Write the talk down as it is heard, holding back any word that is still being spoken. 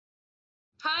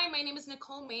Hi, my name is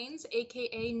Nicole Maines,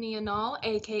 aka Nia Nall,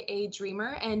 aka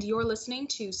Dreamer, and you're listening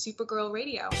to Supergirl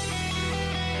Radio.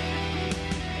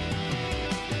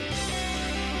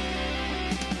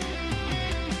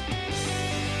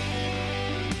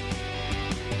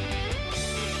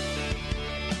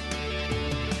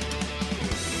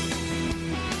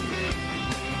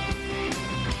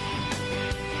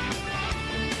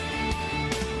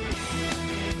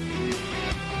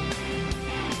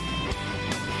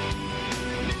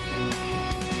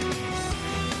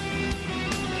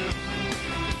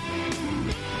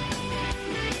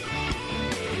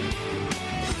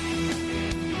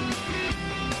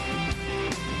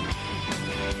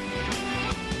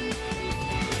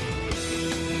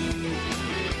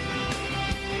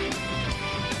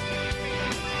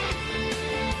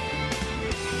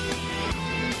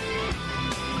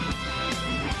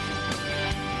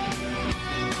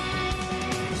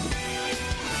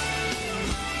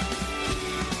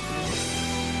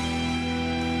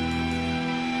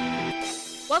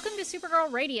 Welcome to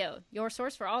Supergirl Radio, your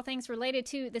source for all things related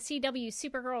to the CW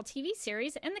Supergirl TV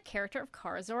series and the character of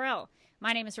Kara Zor-El.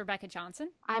 My name is Rebecca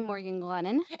Johnson. I'm Morgan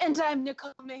Glennon. And I'm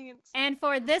Nicole Maines. And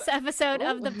for this episode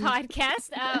of the podcast,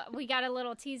 we got a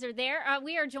little teaser there.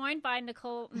 We are joined by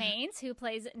Nicole Maines, who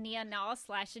plays Nia Nall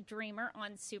 / Dreamer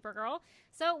on Supergirl.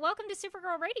 So welcome to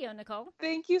Supergirl Radio, Nicole.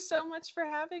 Thank you so much for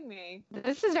having me.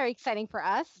 This is very exciting for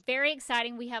us. Very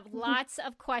exciting. We have lots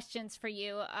of questions for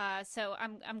you. So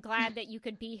I'm glad that you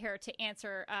could be here to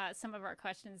answer some of our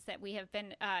questions that we have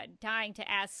been dying to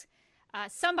ask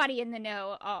somebody in the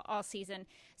know all season.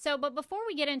 So, but before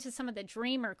we get into some of the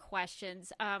Dreamer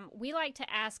questions, we like to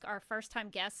ask our first-time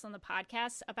guests on the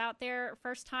podcast about their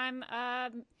first-time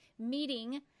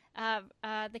meeting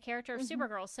the character of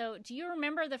Supergirl. So, do you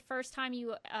remember the first time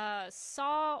you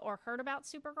saw or heard about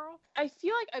Supergirl? I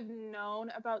feel like I've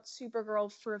known about Supergirl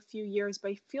for a few years,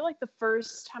 but I feel like the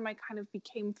first time I kind of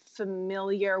became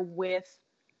familiar with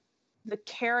the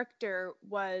character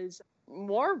was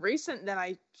more recent than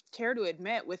I care to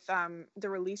admit, with the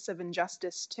release of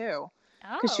Injustice 2.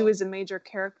 Because she was a major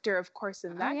character, of course,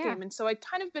 in that game. And so I'd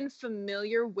kind of been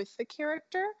familiar with the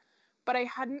character, but I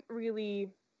hadn't really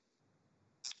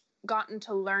gotten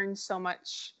to learn so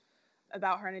much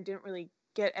about her, and I didn't really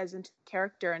get as into the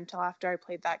character until after I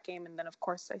played that game. And then, of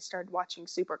course, I started watching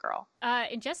Supergirl.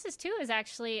 Injustice 2 is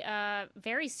actually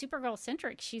very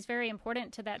Supergirl-centric. She's very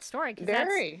important to that story.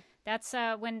 Very. That's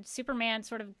when Superman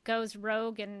sort of goes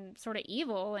rogue and sort of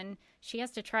evil, and she has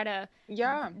to try to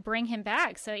bring him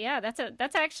back. So yeah,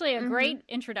 that's actually a great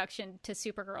introduction to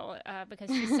Supergirl because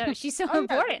she's so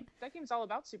important. Yeah, that game's all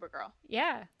about Supergirl.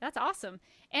 Yeah, that's awesome.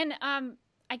 And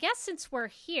I guess since we're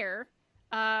here,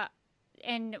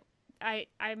 and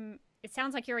I'm it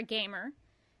sounds like you're a gamer.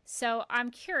 So I'm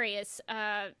curious,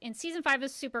 in season 5 of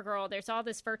Supergirl, there's all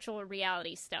this virtual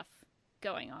reality stuff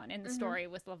going on in the story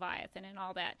with Leviathan and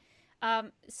all that.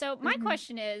 So my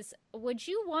question is, would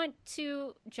you want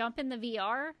to jump in the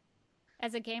VR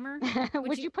as a gamer?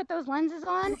 Would you put those lenses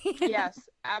on? Yes,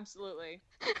 absolutely.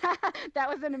 That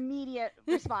was an immediate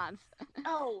response.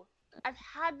 Oh, I've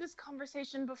had this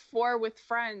conversation before with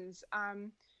friends.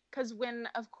 Because when,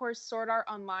 of course, Sword Art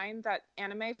Online, that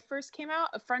anime first came out,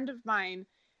 a friend of mine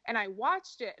and I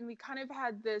watched it, and we kind of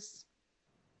had this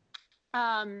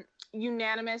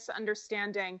unanimous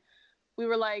understanding. We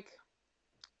were like,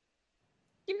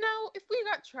 if we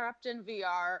got trapped in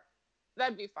VR,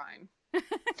 that'd be fine.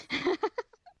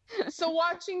 So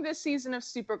watching this season of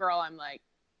Supergirl, I'm like,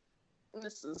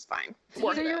 this is fine.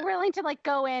 So you're willing to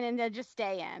go in and then just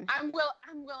stay in? I'm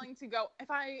willing to go.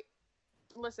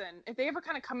 If they ever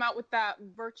kind of come out with that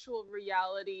virtual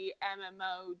reality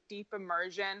MMO deep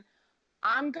immersion,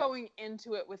 I'm going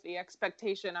into it with the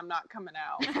expectation I'm not coming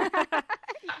out.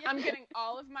 I'm getting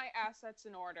all of my assets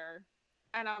in order,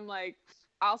 and I'm like,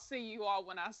 I'll see you all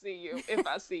when I see you, if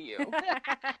I see you.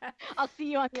 I'll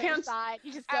see you on the other side.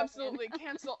 You just absolutely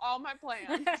cancel all my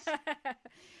plans.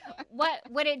 What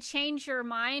would it change your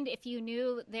mind if you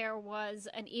knew there was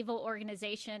an evil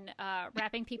organization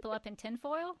wrapping people up in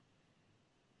tinfoil?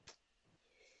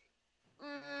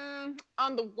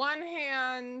 On the one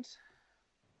hand,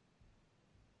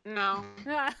 no.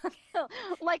 I was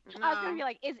gonna be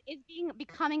like, is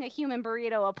becoming a human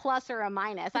burrito a plus or a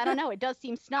minus? I don't know. It does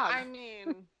seem snug. I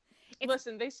mean,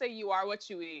 listen, they say you are what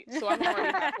you eat, so I'm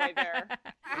already halfway there.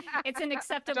 It's an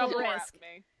acceptable risk.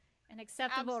 An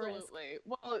acceptable Absolutely.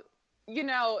 Risk. Well,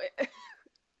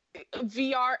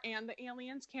 VR and the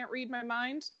aliens can't read my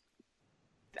mind.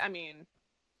 I mean,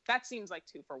 that seems like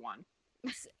 2 for 1.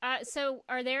 So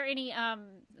are there any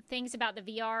things about the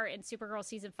VR in Supergirl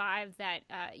season 5 that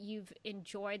you've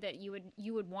enjoyed that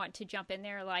you would want to jump in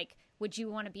there? Like, would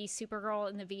you want to be Supergirl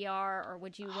in the VR, or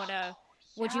would you want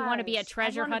to be a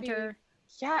treasure hunter?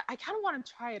 Yeah, I kind of want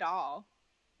to try it all.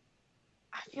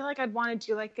 I feel like I'd want to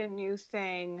do like a new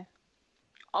thing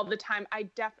all the time. I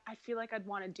feel like I'd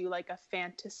want to do like a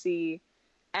fantasy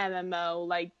MMO,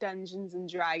 like Dungeons and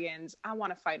Dragons. I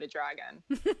want to fight a dragon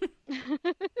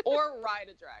or ride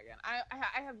a dragon.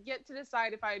 I have yet to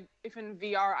decide if in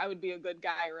VR I would be a good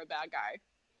guy or a bad guy.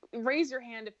 Raise your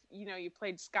hand if you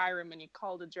played Skyrim and you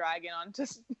called a dragon onto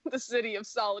the City of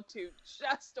Solitude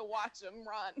just to watch him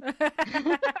run.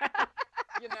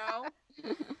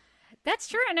 That's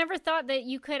true. I never thought that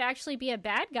you could actually be a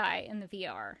bad guy in the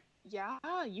VR. Yeah,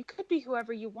 you could be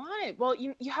whoever you want. Well,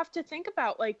 you have to think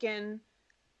about like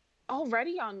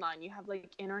already online, you have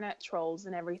like internet trolls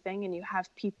and everything, and you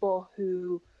have people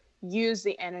who use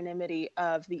the anonymity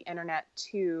of the internet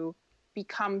to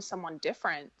become someone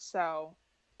different. So,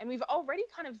 and we've already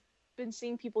kind of been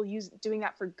seeing people doing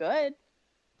that for good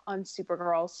on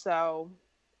Supergirl. So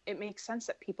it makes sense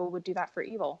that people would do that for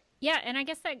evil. Yeah, and I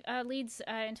guess that leads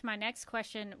into my next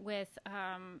question with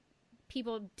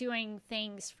people doing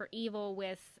things for evil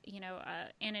with,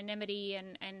 anonymity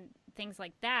and things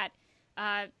like that.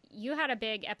 You had a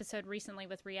big episode recently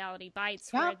with Reality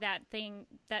Bites where that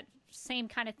same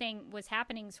kind of thing was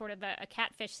happening, sort of a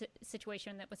catfish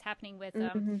situation that was happening with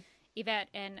Yvette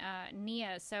and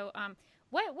Nia. So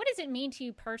what does it mean to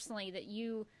you personally that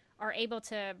you are able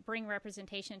to bring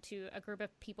representation to a group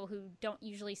of people who don't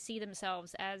usually see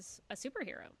themselves as a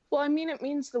superhero? Well, I mean, it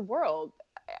means the world.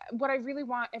 What I really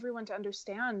want everyone to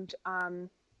understand, I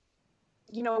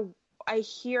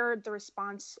hear the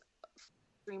response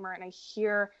Dreamer, and I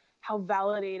hear how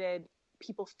validated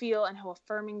people feel and how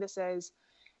affirming this is.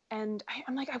 And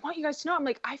I'm like, I want you guys to know, I'm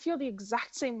like, I feel the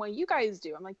exact same way you guys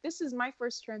do. I'm like, this is my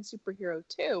first trans superhero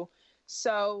too.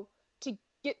 So to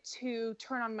get to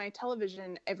turn on my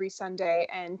television every Sunday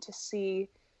and to see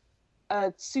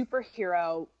a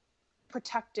superhero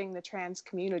protecting the trans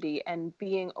community and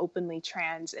being openly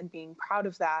trans and being proud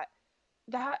of that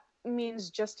means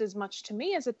just as much to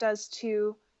me as it does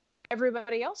to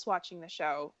everybody else watching the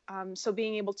show. So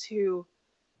being able to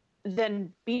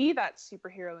then be that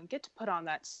superhero and get to put on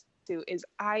that suit is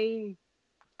I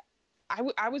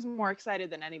was more excited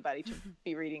than anybody to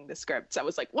be reading the scripts. I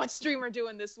was like, what's Dreamer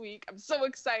doing this week? I'm so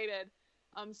excited.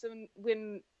 So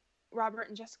when Robert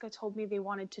and Jessica told me they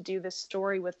wanted to do this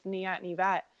story with Nia and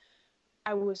Yvette,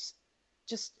 I was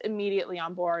just immediately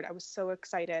on board. I was so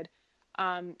excited.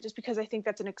 Just because I think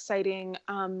that's an exciting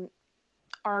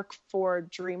arc for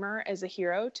Dreamer as a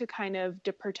hero to kind of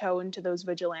dip her toe into those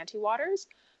vigilante waters.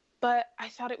 But I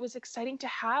thought it was exciting to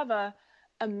have a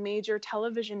major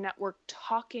television network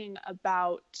talking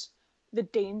about the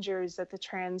dangers that the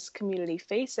trans community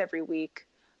face every week.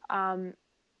 And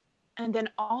then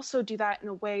also do that in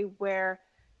a way where,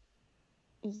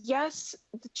 yes,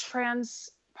 the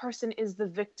trans person is the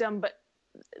victim,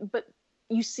 but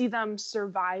you see them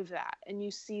survive that and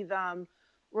you see them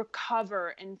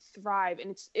recover and thrive.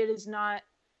 And it is not,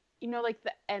 like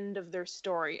the end of their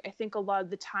story. I think a lot of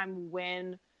the time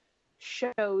when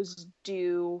shows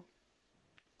do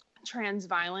trans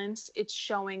violence, it's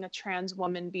showing a trans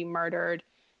woman be murdered,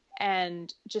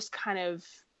 and just kind of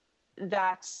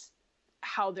that's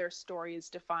how their story is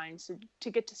defined. So to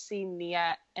get to see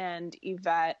Nia and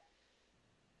Yvette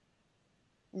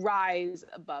rise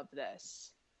above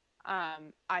this,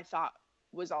 I thought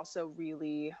was also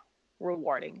really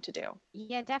rewarding to do.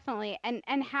 Yeah, definitely.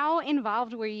 And how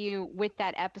involved were you with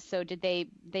that episode? Did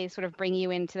they sort of bring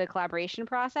you into the collaboration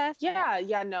process?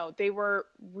 Yeah, no, they were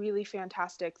really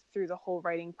fantastic through the whole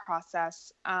writing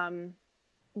process.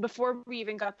 Before we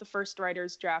even got the first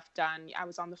writer's draft done, I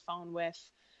was on the phone with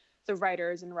the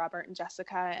writers and Robert and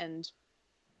Jessica, and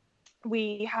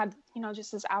we had,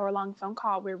 just this hour-long phone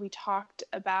call where we talked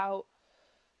about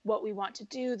what we want to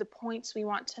do, the points we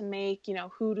want to make,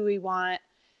 who do we want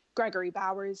Gregory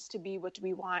Bowers to be, what do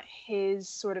we want his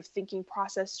sort of thinking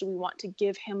process, do we want to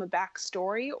give him a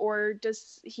backstory, or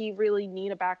does he really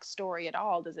need a backstory at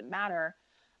all, does it matter?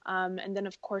 And then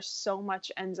of course so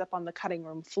much ends up on the cutting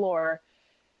room floor.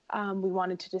 We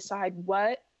wanted to decide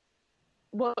what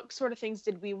sort of things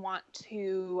did we want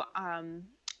to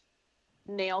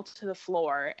nail to the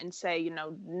floor and say,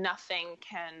 nothing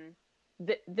can,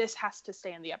 this has to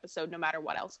stay in the episode no matter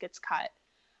what else gets cut.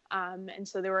 And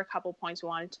so there were a couple points we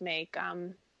wanted to make.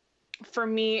 For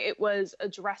me, it was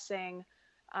addressing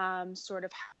sort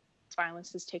of how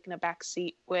violence has taken a back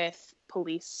seat with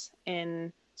police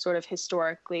in sort of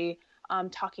historically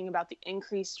talking about the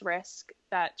increased risk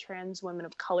that trans women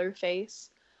of color face.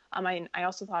 I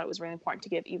also thought it was really important to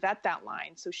give Yvette that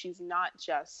line, so she's not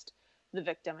just the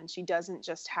victim, and she doesn't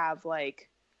just have like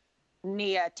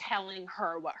Nia telling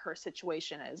her what her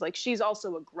situation is. Like, she's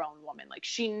also a grown woman. Like,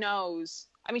 she knows.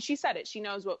 I mean, she said it. She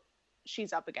knows what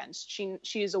she's up against.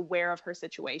 She is aware of her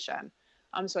situation.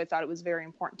 So I thought it was very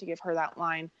important to give her that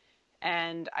line,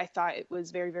 and I thought it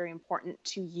was very, very important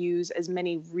to use as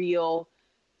many real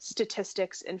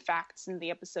statistics and facts in the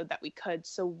episode that we could.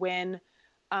 So when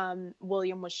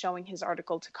William was showing his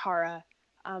article to Kara,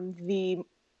 the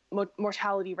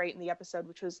mortality rate in the episode,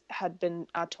 which had been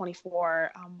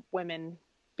 24 women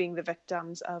being the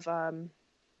victims of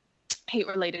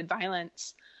hate-related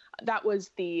violence, that was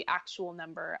the actual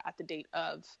number at the date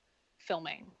of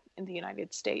filming in the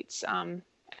United States. And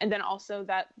then also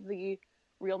that the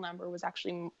real number was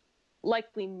actually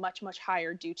likely much, much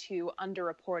higher due to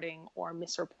underreporting or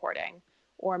misreporting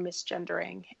or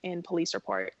misgendering in police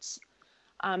reports.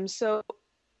 So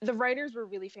the writers were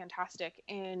really fantastic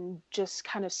in just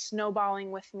kind of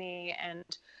snowballing with me and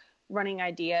running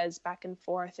ideas back and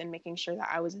forth and making sure that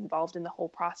I was involved in the whole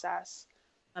process,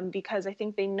 because I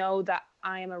think they know that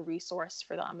I am a resource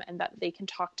for them and that they can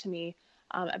talk to me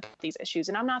about these issues.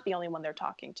 And I'm not the only one they're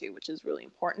talking to, which is really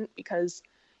important because,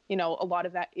 you know, a lot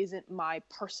of that isn't my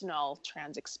personal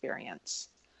trans experience.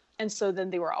 And so then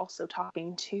they were also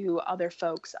talking to other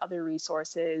folks, other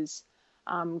resources,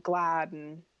 GLAAD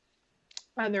and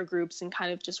other groups, and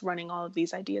kind of just running all of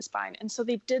these ideas by. And so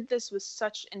they did this with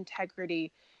such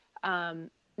integrity.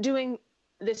 Doing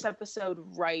this episode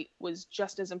right was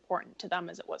just as important to them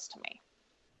as it was to me.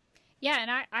 Yeah,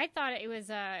 and I thought it was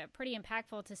pretty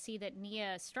impactful to see that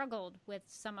Nia struggled with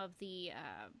some of the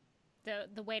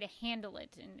way to handle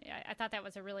it, and I thought that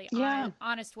was a really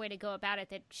honest way to go about it.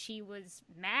 That she was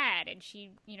mad and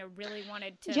she, you know, really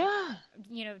wanted to,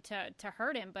 you know, to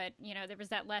hurt him, but you know, there was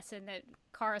that lesson that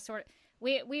Kara sort of.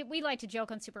 We like to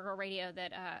joke on Supergirl Radio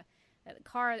that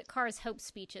Kara's hope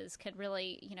speeches could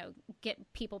really, you know, get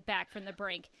people back from the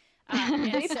brink.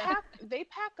 They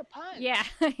pack a punch. Yeah,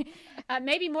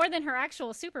 maybe more than her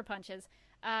actual super punches.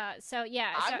 So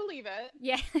yeah, I believe it.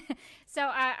 Yeah, so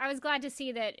I was glad to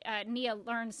see that Nia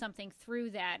learned something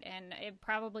through that, and it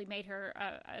probably made her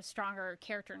a stronger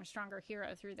character and a stronger hero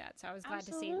through that. So I was glad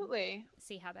to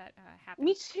see how that happened.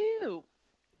 Me too.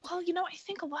 Well, you know, I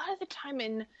think a lot of the time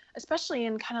especially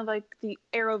in kind of like the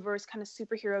Arrowverse kind of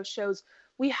superhero shows,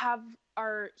 we have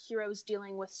our heroes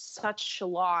dealing with such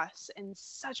loss and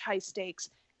such high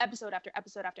stakes episode after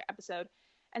episode after episode.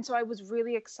 And so I was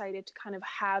really excited to kind of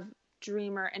have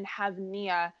Dreamer and have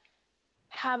Nia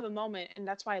have a moment. And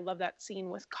that's why I love that scene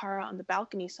with Kara on the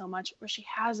balcony so much, where she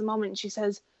has a moment and she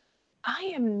says,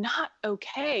 I am not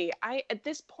okay. At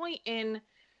this point in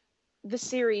the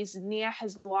series, Nia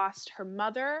has lost her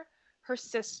mother, her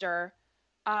sister,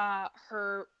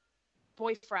 her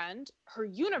boyfriend, her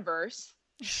universe.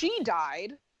 She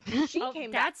died. She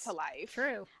came back to life.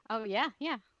 True. Oh, yeah.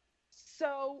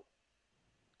 So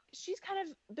she's kind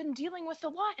of been dealing with a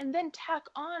lot, and then tack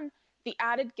on the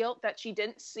added guilt that she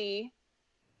didn't see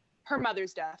her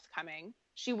mother's death coming.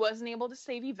 She wasn't able to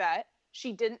save Yvette.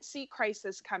 She didn't see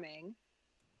Crisis coming.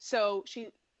 So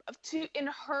in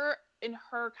her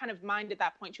kind of mind at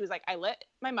that point, she was like, I let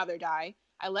my mother die.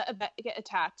 I let Yvette get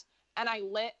attacked. And I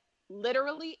let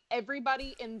literally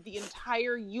everybody in the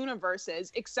entire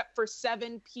universes except for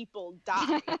 7 people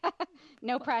die.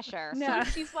 No pressure. No. So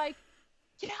she's like,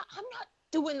 yeah, I'm not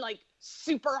doing like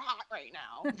super hot right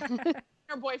now.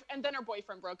 And then her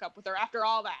boyfriend broke up with her after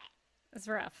all that. It's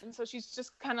rough. And so she's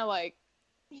just kind of like,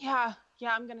 yeah,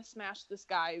 I'm going to smash this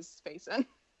guy's face in.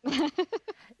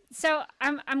 So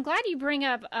I'm glad you bring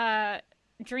up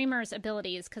Dreamer's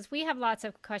abilities, because we have lots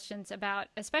of questions about,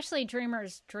 especially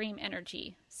Dreamer's dream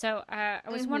energy. So I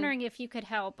was wondering if you could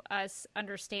help us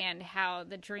understand how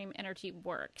the dream energy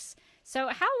works. So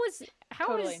how was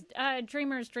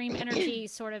Dreamer's dream energy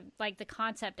sort of like the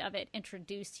concept of it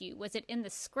introduced to you? Was it in the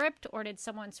script, or did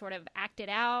someone sort of act it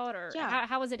out, or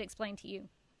how was it explained to you?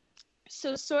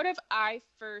 So sort of I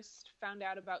first found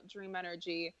out about dream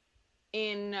energy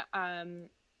in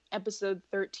episode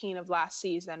 13 of last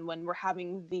season, when we're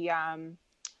having the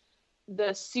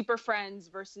Super Friends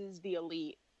versus the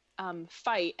Elite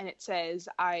fight, and it says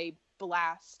I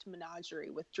blast Menagerie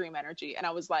with dream energy, and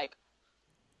I was like,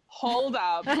 hold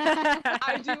up.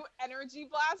 I do energy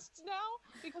blasts now,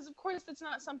 because of course that's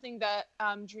not something that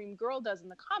Dream Girl does in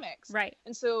the comics, right?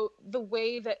 And so the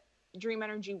way that dream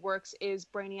energy works is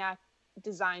Brainiac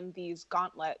designed these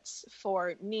gauntlets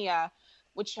for Nia,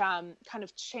 which kind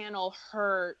of channel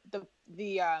her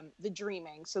the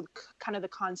dreaming. So kind of the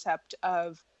concept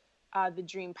of the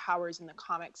dream powers in the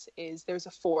comics is there's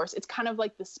a force. It's kind of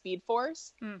like the Speed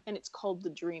Force, and it's called the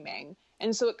Dreaming.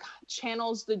 And so it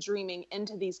channels the dreaming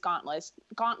into these gauntlets,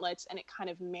 and it kind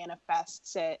of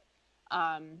manifests it,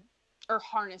 or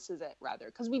harnesses it rather.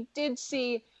 Because we did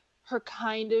see her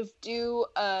kind of do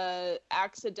a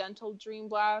accidental dream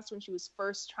blast when she was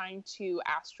first trying to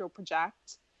astral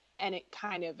project, and it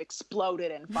kind of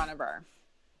exploded in front of her.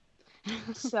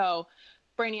 So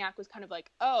Brainiac was kind of like,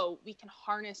 oh, we can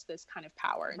harness this kind of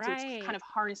power. And so it's kind of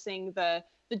harnessing the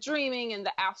dreaming and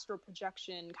the astral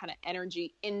projection kind of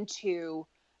energy into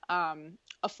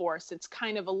a force. It's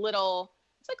kind of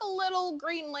it's like a little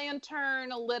Green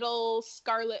Lantern, a little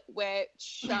Scarlet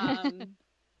Witch,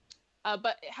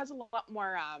 but it has a lot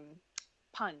more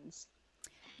puns.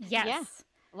 Yes. Yeah.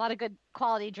 A lot of good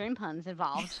quality dream puns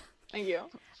involved. Thank you.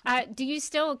 Do you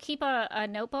still keep a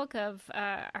notebook of?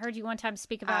 I heard you one time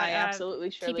speak about I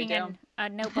absolutely keeping a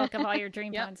notebook of all your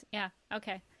dream Yep. puns. Yeah.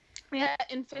 Okay. Yeah,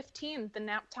 in 15, the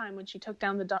nap time when she took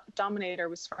down the Dominator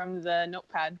was from the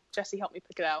notepad. Jesse helped me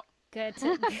pick it out. Good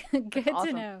to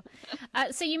Awesome. know.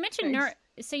 So you mentioned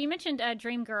Thanks.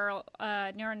 Dream Girl,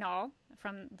 Nura Null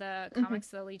from the comics,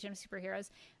 the Legion of Superheroes.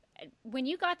 When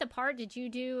you got the part, did you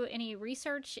do any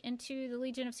research into the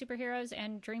Legion of Superheroes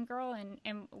and Dream Girl,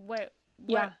 and what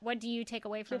do you take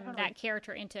away from that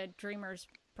character into Dreamer's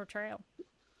portrayal?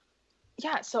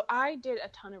 Yeah, so I did a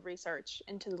ton of research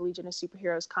into the Legion of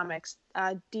Superheroes comics.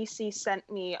 DC sent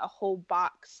me a whole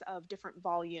box of different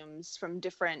volumes from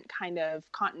different kind of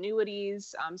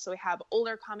continuities. So I have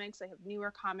older comics, I have newer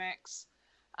comics.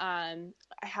 I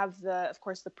have of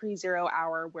course, the pre-Zero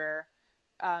Hour where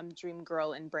Dream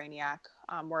Girl and Brainiac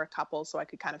were a couple, so I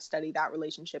could kind of study that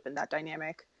relationship and that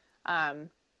dynamic. And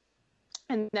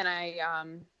then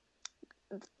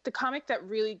the comic that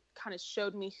really kind of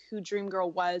showed me who Dream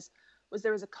Girl was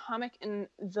there was a comic in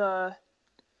I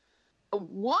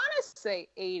want to say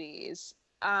 80s,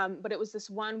 but it was this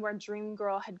one where Dream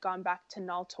Girl had gone back to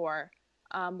Naltor,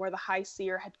 where the High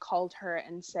Seer had called her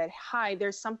and said, hi,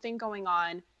 there's something going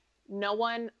on. No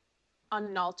one on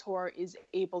Naltor is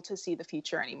able to see the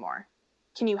future anymore.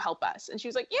 Can you help us? And she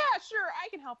was like, yeah, sure, I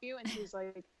can help you. And she was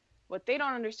like, what they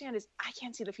don't understand is I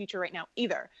can't see the future right now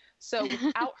either. So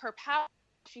without her power,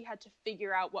 she had to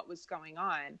figure out what was going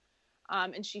on.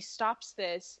 And she stops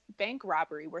this bank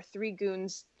robbery where three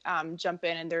goons jump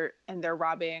in and they're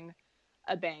robbing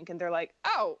a bank, and they're like,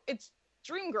 oh, it's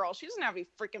Dream Girl. She doesn't have any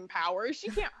freaking powers. She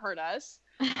can't hurt us.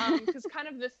 Because kind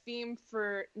of the theme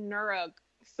for Nura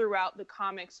throughout the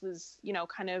comics was,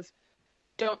 kind of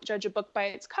don't judge a book by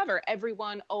its cover.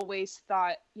 Everyone always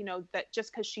thought, that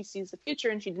just because she sees the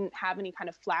future and she didn't have any kind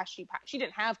of flashy she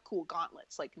didn't have cool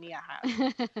gauntlets like Nia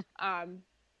had.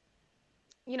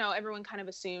 Everyone kind of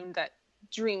assumed that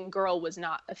Dream Girl was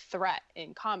not a threat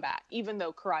in combat, even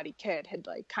though Karate Kid had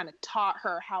kind of taught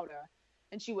her how to,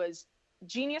 and she was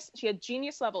genius. She had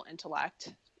genius level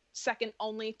intellect, second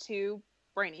only to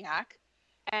Brainiac,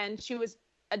 and she was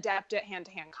adept at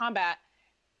hand-to-hand combat.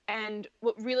 And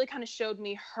what really kind of showed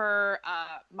me her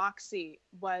moxie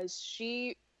was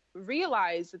she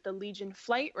realized that the Legion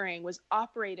flight ring was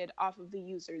operated off of the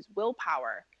user's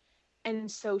willpower. And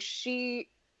so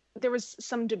there was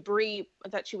some debris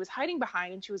that she was hiding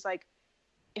behind, and she was like,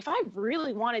 if I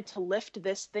really wanted to lift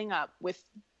this thing up with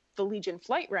the Legion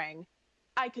flight ring,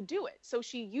 I could do it. So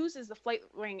she uses the flight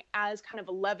ring as kind of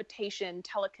a levitation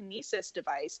telekinesis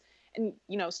device and,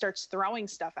 starts throwing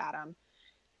stuff at him.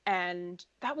 And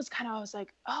that was I was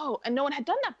like, oh, and no one had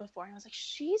done that before. And I was like,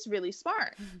 she's really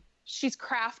smart. Mm-hmm. She's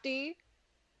crafty.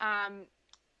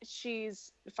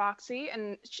 She's foxy,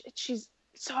 and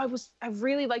so I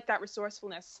really liked that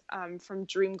resourcefulness from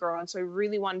Dream Girl. And so I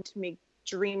really wanted to make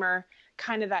Dreamer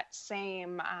kind of that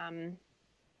same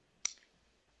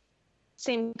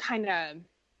kind of,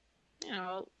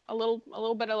 a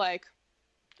little bit of like,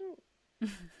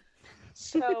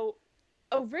 so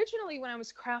originally when I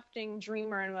was crafting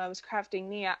Dreamer and when I was crafting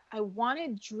Nia, I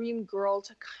wanted Dream Girl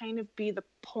to kind of be the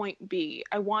point B.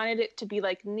 I wanted it to be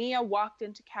like Nia walked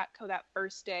into Catco that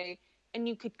first day, and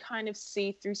you could kind of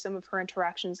see through some of her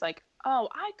interactions, like, oh,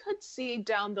 I could see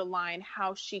down the line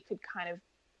how she could kind of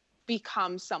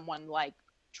become someone like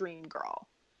Dream Girl,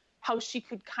 how she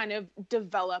could kind of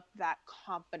develop that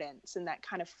confidence and that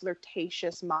kind of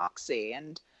flirtatious moxie.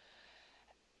 And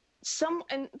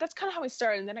that's kind of how I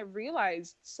started. And then I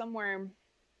realized somewhere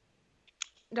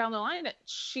down the line that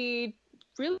she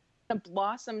really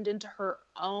blossomed into her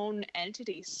own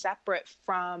entity separate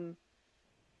from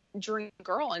Dream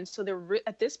Girl. And so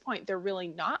at this point, they're really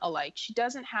not alike. She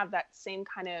doesn't have that same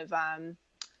kind of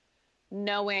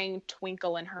knowing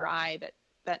twinkle in her eye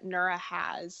that Nura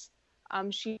has.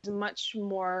 She's much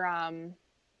more,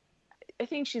 I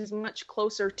think she's much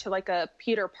closer to like a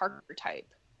Peter Parker type.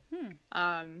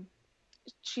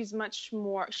 She's much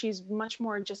more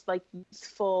just like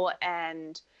youthful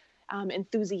and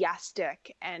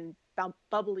enthusiastic and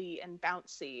bubbly and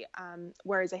bouncy.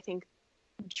 Whereas I think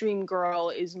Dream Girl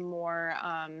is more,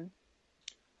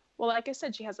 well, like I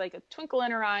said, she has like a twinkle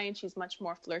in her eye, and she's much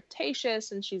more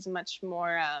flirtatious, and she's much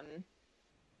more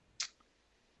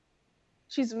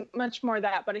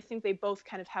that. But I think they both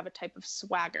kind of have a type of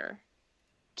swagger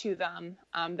to them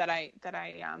that I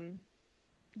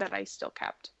still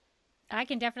kept. I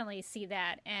can definitely see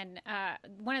that. And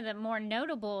one of the more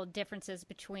notable differences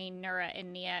between Nura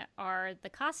and Nia are the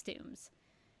costumes.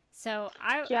 So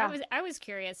I was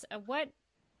curious, what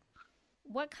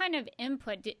kind of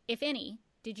input, if any,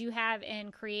 did you have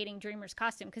in creating Dreamer's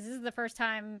costume? Because this is the first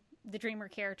time the Dreamer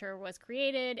character was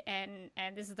created, and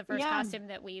this is the first costume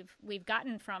that we've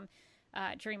gotten from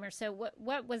Dreamer. So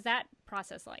what was that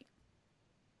process like?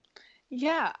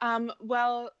 Yeah,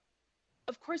 well,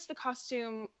 of course, the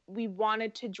costume, we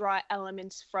wanted to draw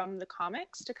elements from the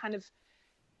comics to kind of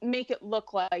make it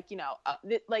look like,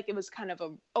 like it was kind of a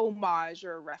homage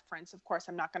or a reference. Of course,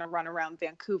 I'm not going to run around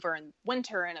Vancouver in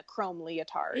winter in a chrome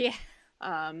leotard. Yeah.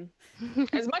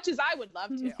 As much as I would love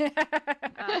to.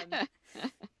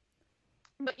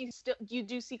 But you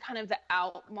do see kind of the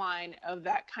outline of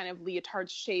that kind of leotard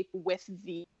shape with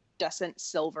the iridescent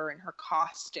silver in her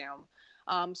costume.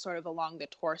 Sort of along the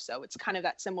torso. It's kind of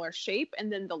that similar shape, and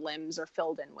then the limbs are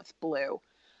filled in with blue.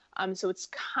 So it's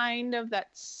kind of that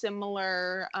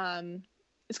similar,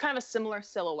 it's kind of a similar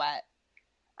silhouette.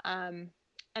 And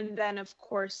then, of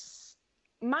course,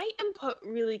 my input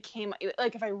really came,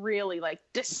 like if I really like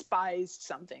despised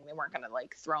something, they weren't going to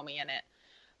like throw me in it.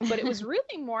 But it was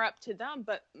really more up to them.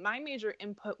 But my major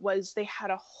input was they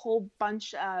had a whole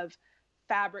bunch of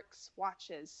fabric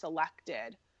swatches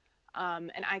selected.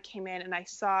 And I came in and I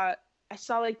saw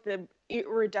like the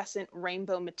iridescent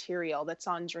rainbow material that's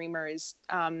on Dreamer's,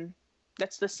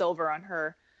 that's the silver on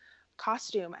her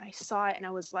costume. And I saw it and I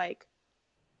was like,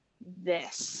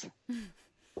 this,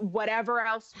 whatever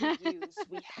else we use,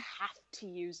 we have to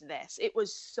use this. It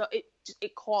was so,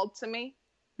 it called to me.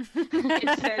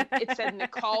 It said,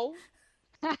 Nicole,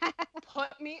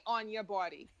 put me on your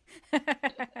body.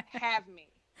 Have me.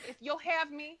 If you'll have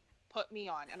me, put me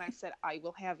on. And I said, I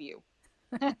will have you.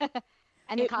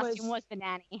 And the costume was the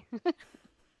nanny.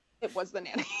 It was the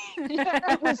nanny.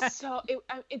 It was so,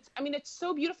 it's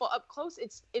so beautiful up close.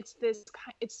 It's this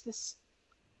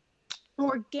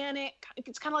organic,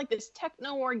 it's kind of like this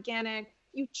techno organic,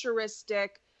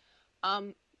 futuristic.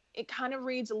 It kind of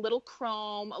reads a little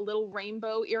chrome, a little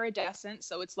rainbow iridescent.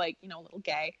 So it's like, a little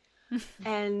gay.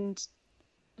 And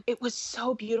it was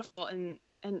so beautiful. And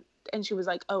she was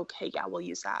like, okay, yeah, we'll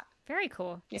use that. Very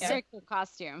cool. Yeah. Very cool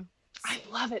costume. I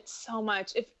love it so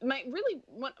much. If my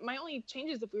only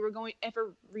changes, if we were going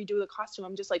ever redo the costume,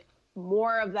 I'm just like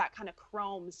more of that kind of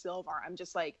chrome silver. I'm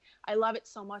just like, I love it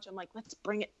so much. I'm like, let's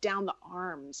bring it down the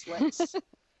arms.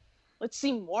 Let's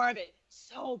see more of it. It's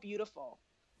so beautiful.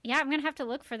 Yeah, I'm gonna have to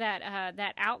look for that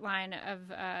outline of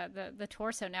the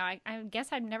torso now. I guess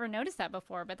I've never noticed that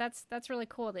before, but that's really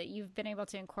cool that you've been able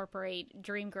to incorporate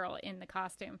Dream Girl in the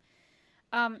costume.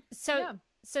 So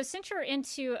since you're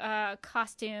into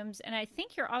costumes, and I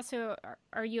think you're also,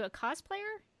 are you a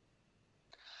cosplayer?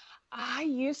 I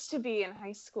used to be in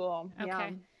high school.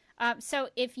 Okay. Yeah. So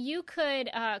if you could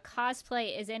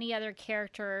cosplay as any other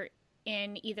character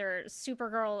in either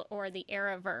Supergirl or the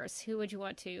Arrowverse, who would you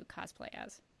want to cosplay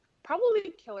as?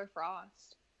 Probably Killer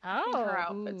Frost. Oh, her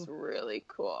outfit's really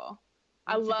cool.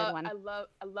 I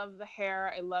love the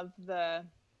hair. I love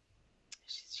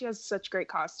she has such great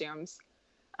costumes.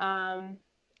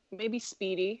 Maybe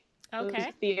Speedy.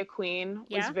 Okay. Thea Queen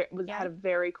had a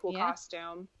very cool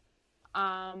costume.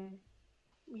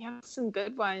 We have some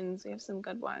good ones.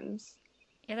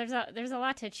 Yeah, there's a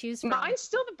lot to choose from. Mine's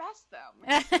still the best though.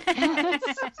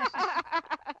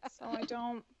 So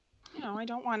I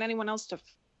don't want anyone else to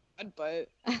but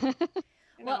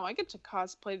I get to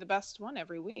cosplay the best one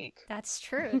every week. That's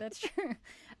true.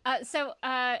 So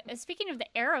speaking of the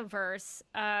Arrowverse,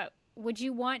 would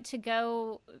you want to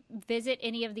go visit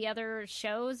any of the other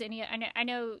shows? I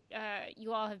know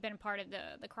you all have been a part of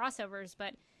the crossovers,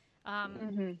 but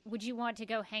would you want to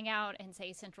go hang out in,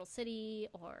 say, Central City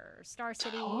or Star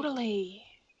City? Totally.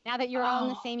 Now that you're all in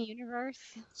the same universe?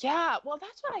 Yeah, well,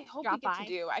 that's what I hope we get to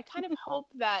do. I kind of hope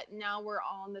that now we're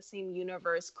all in the same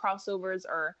universe. Crossovers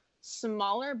are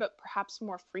smaller, but perhaps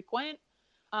more frequent.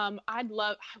 I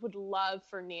would love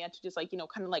for Nia to just kind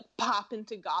of pop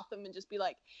into Gotham and just be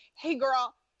like, hey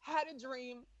girl, had a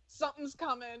dream, something's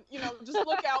coming. You know, just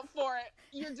look out for it.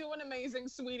 You're doing amazing,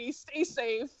 sweetie. Stay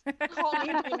safe. Call me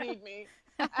if you need me.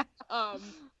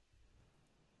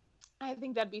 I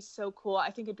think that'd be so cool. I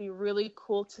think it'd be really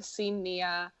cool to see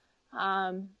Nia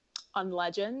on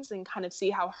Legends and kind of see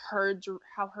how her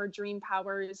dream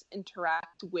powers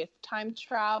interact with time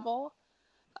travel.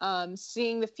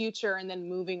 Seeing the future and then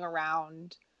moving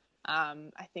around,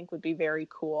 I think would be very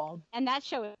cool. And that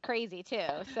show is crazy too.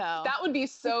 So that would be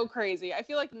so crazy. I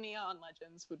feel like Nia on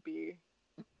Legends would be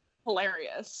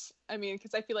hilarious. I mean,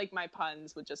 because I feel like my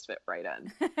puns would just fit right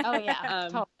in. Oh yeah,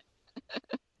 totally.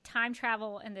 Time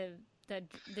travel and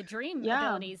the dream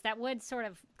abilities, that would sort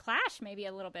of clash maybe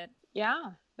a little bit.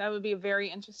 Yeah, that would be a very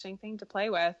interesting thing to play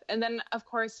with. And then, of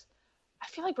course, I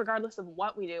feel like regardless of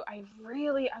what we do, I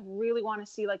really want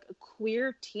to see like a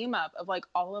queer team up of like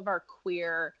all of our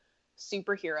queer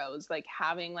superheroes, like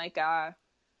having like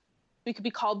we could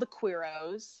be called the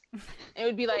Queeros. It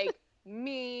would be like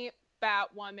me,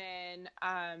 Batwoman,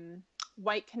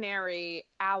 White Canary,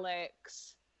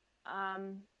 Alex,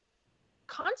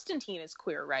 Constantine is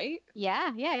queer, right?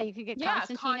 Yeah, you could get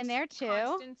Constantine in there too.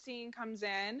 Constantine comes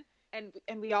in, and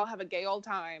we all have a gay old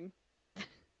time,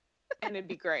 and it'd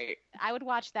be great. I would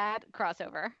watch that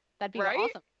crossover. That'd be right?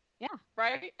 awesome. Yeah.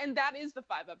 Right? And that is the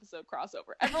 5-episode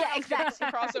crossover. Everyone else gets the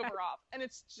crossover off, and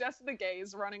it's just the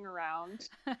gays running around.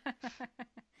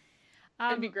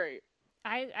 It'd be great.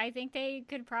 I think they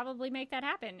could probably make that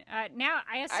happen. Now,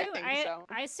 I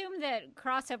assume that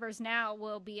crossovers now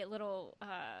will be a little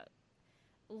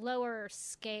lower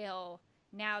scale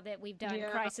now that we've done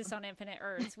Crisis on Infinite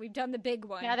Earths. We've done the big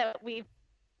one. Now that we've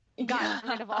gotten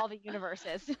rid of all the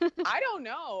universes. I don't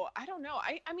know. I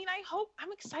mean,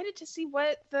 I'm excited to see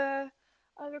what the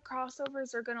other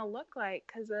crossovers are going to look like,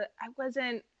 because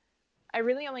I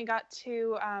really only got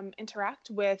to interact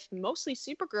with mostly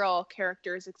Supergirl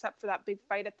characters, except for that big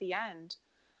fight at the end.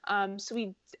 Then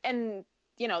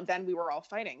we were all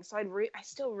fighting. So I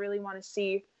still really want to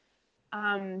see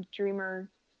Dreamer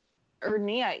or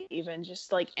Nia even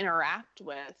just like interact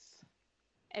with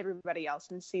everybody else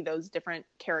and see those different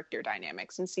character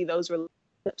dynamics and see those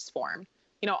relationships form,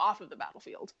 off of the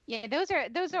battlefield. Yeah, those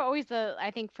are always I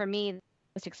think for me,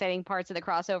 most exciting parts of the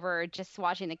crossover, just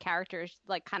watching the characters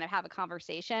like kind of have a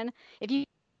conversation. If you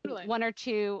one or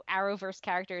two Arrowverse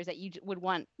characters that you would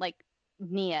want like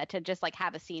Nia to just like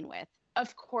have a scene with.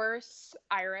 Of course,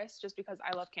 Iris, just because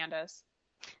I love Candace.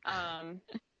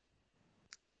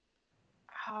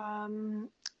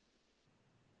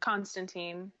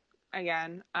 Constantine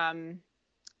again.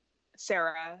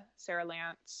 Sarah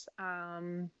Lance,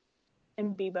 and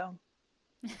Bebo.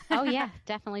 Oh yeah,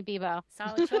 definitely Bebo.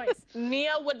 Solid choice.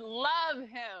 Nia would love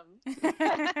him.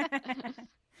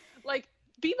 Like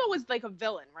Bebo was like a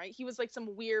villain, right? He was like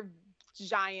some weird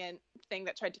giant thing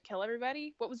that tried to kill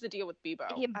everybody. What was the deal with Bebo?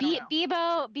 Yeah,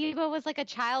 Bebo was like a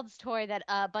child's toy that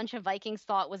a bunch of Vikings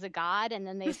thought was a god, and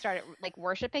then they started like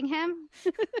worshiping him.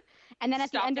 And then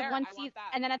at the end of one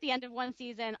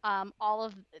season,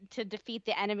 to defeat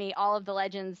the enemy, all of the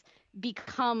legends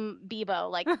become Bebo,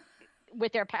 like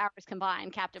with their powers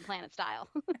combined, Captain Planet style.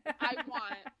 I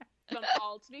want them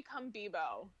all to become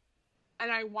Bebo,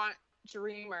 and I want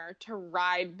Dreamer to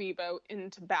ride Bebo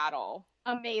into battle.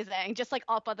 Amazing. Just like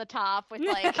up on the top with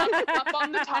like up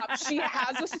on the top. She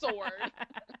has a sword.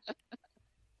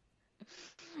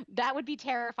 That would be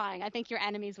terrifying. I think your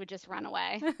enemies would just run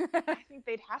away. I think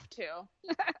they'd have to.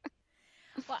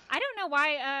 Well, I don't know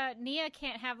why Nia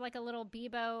can't have like a little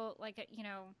Bebo, like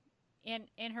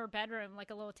in her bedroom,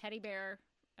 like a little teddy bear.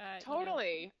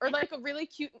 Totally. Or like a really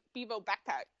cute Bebo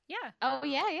backpack. Yeah. Oh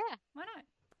yeah. Why not?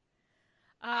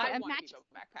 I want Bebo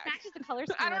backpack. Matches the colors.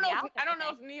 I don't know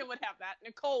if Nia would have that.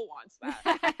 Nicole wants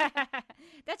that.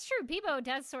 That's true. Bebo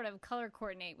does sort of color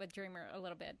coordinate with Dreamer a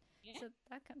little bit, so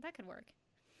that could work.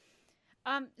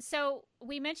 So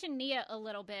we mentioned Nia a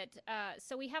little bit.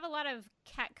 So we have a lot of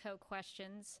Catco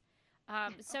questions.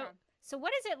 So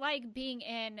what is it like being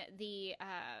in the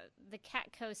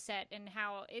Catco set, and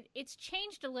how it's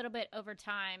changed a little bit over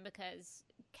time, because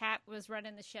Cat was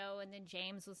running the show and then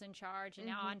James was in charge, and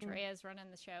now Andrea's running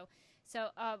the show. So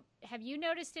have you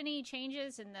noticed any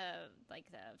changes in the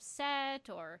set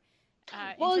or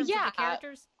in terms of the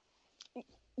characters?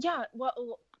 Yeah,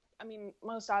 well, I mean,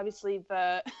 most obviously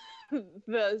the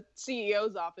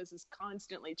CEO's office is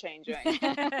constantly changing.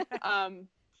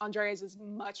 Andrea's is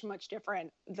much, much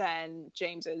different than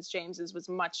James's. James's was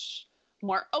much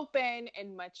more open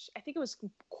and I think it was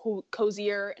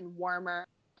cozier and warmer.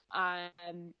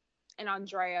 And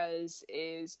Andrea's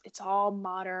it's all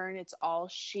modern. It's all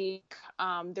chic.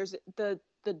 There's the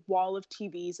wall of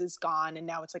TVs is gone, and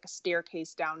now it's like a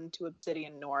staircase down to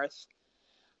Obsidian North.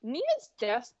 Nia's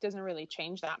desk doesn't really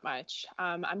change that much.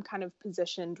 I'm kind of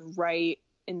positioned right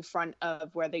in front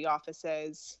of where the office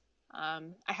is. I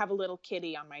have a little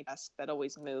kitty on my desk that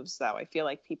always moves, though. I feel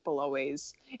like people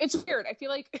always... It's weird. I feel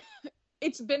like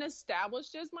it's been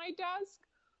established as my desk,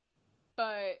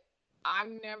 but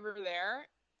I'm never there.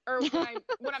 Or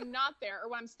when I'm not there, or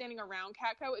when I'm standing around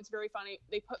Catco, it's very funny.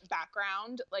 They put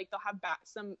background, like they'll have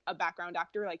a background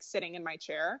actor like sitting in my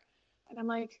chair, and I'm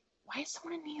like, why is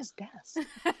someone in Nia's desk?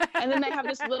 And then they have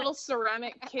this little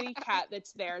ceramic kitty cat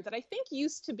that's there that I think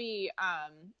used to be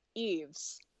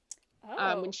Eve's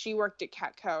when she worked at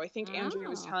Catco. I think Andrea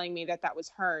was telling me that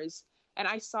was hers, and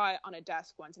I saw it on a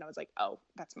desk once, and I was like, oh,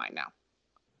 that's mine now.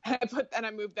 And I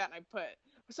moved that, and I put.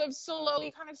 So I've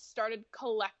slowly kind of started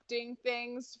collecting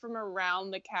things from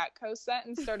around the Catco set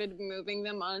and started moving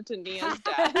them onto Nia's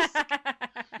desk.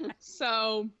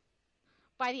 So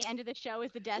by the end of the show,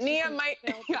 is the desk? I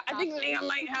think Nia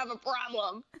might have a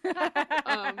problem.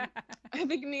 I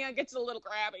think Nia gets a little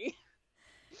crabby.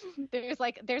 There's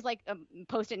like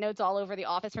Post-it notes all over the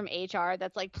office from HR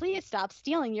that's like, please stop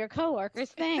stealing your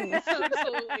coworkers' things.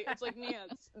 Absolutely. It's like,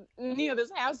 Nia,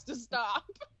 this has to stop.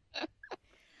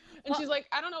 And she's like,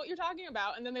 I don't know what you're talking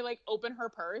about. And then they like open her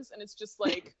purse and it's just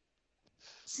like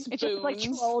spoons. It's just like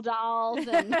troll dolls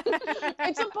and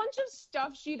it's a bunch of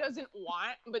stuff she doesn't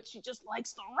want, but she just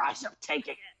likes the rush of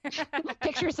taking it.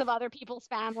 Pictures of other people's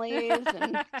families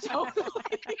and totally.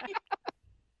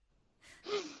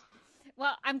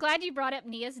 Well, I'm glad you brought up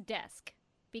Nia's desk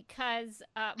because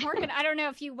Morgan, I don't know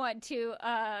if you want to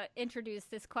introduce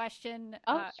this question.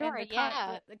 Oh, sure,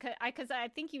 yeah. Because I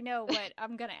think you know what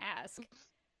I'm going to ask.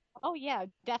 Oh, yeah,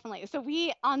 definitely. So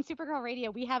we, on Supergirl Radio,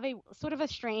 we have a sort of a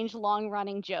strange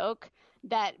long-running joke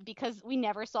that because we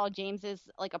never saw James's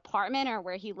like apartment or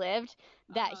where he lived,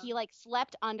 that he like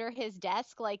slept under his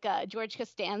desk like George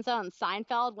Costanza on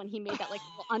Seinfeld when he made that like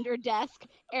under desk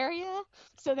area.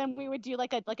 So then we would do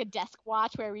like a desk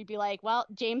watch where we'd be like, well,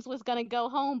 James was gonna go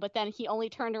home, but then he only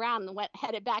turned around and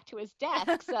headed back to his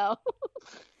desk. So.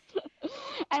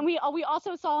 And we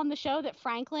also saw on the show that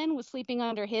Franklin was sleeping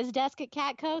under his desk at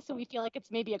Catco, so we feel like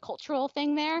it's maybe a cultural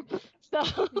thing there. So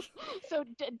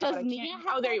does Nia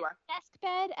have a desk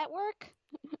bed at work?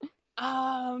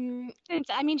 I mean,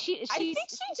 I think she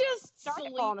just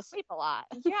started falling asleep a lot.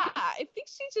 Yeah, I think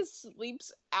she just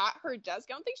sleeps at her desk.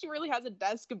 I don't think she really has a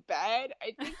desk bed.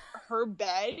 I think her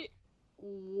bed,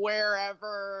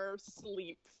 wherever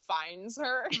sleep finds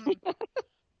her.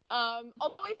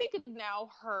 Although I think now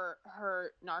her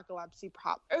narcolepsy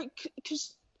problem,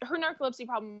 because her narcolepsy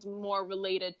problem is more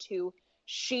related to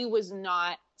she was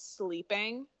not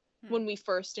sleeping when we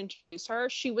first introduced her.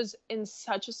 She was in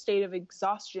such a state of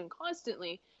exhaustion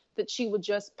constantly that she would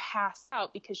just pass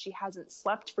out because she hasn't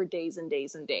slept for days and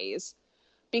days and days.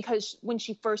 Because when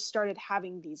she first started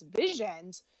having these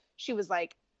visions, she was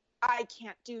like, I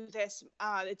can't do this.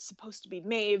 It's supposed to be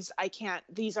Maeve's. I can't.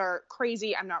 These are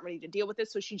crazy. I'm not ready to deal with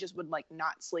this. So she just would like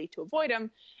not sleep to avoid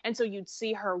him. And so you'd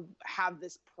see her have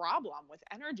this problem with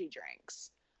energy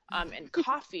drinks and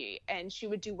coffee. And she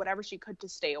would do whatever she could to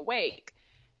stay awake.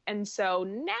 And so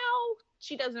now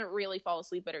she doesn't really fall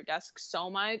asleep at her desk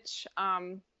so much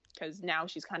because now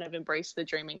she's kind of embraced the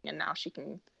dreaming and now she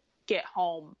can get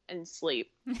home and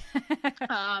sleep.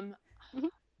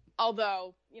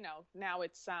 Although, now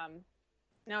it's a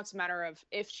matter of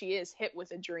if she is hit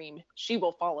with a dream, she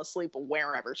will fall asleep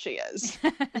wherever she is.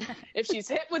 If she's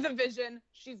hit with a vision,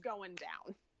 she's going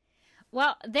down.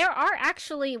 Well,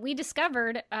 we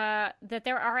discovered that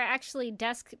there are actually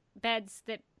desk beds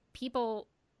that people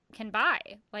can buy.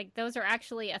 Like, those are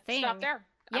actually a thing. Stop there.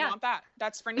 Yeah. I want that.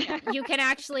 That's for Nia. You can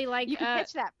actually, like... You can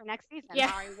pitch that for next season. Yeah.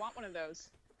 I want one of those.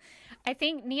 I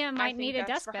think Nia might need a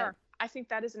desk bed. Her. I think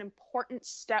that is an important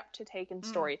step to take in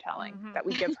storytelling, that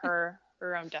we give her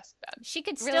her own desk bed. She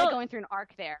could really going through an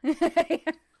arc there.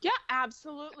 Yeah,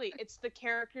 absolutely. It's the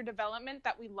character development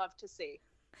that we love to see.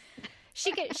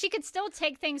 She could still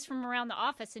take things from around the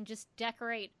office and just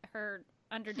decorate her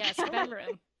under desk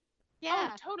bedroom.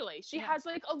 Yeah, oh, totally. She has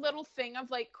like a little thing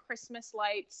of like Christmas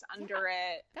lights under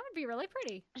it. That would be really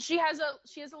pretty. She has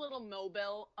a little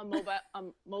mobile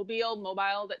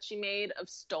that she made of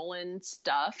stolen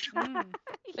stuff.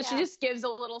 But she just gives a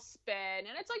little spin,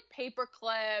 and it's like paper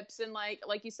clips and like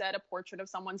you said, a portrait of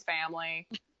someone's family.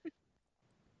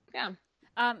 Yeah.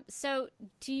 So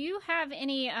do you have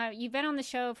any, you've been on the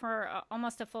show for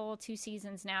almost a full 2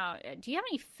 seasons now. Do you have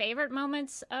any favorite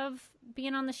moments of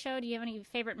being on the show? Do you have any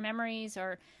favorite memories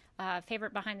or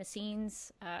favorite behind the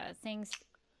scenes things,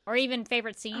 or even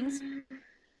favorite scenes?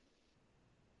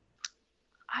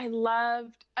 I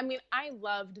loved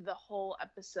the whole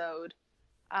episode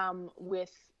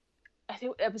with I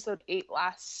think episode 8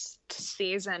 last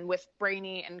season with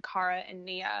Brainy and Kara and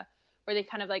Nia, where they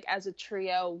kind of like as a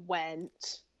trio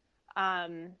went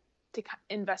to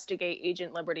investigate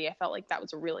Agent Liberty. I felt like that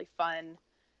was a really fun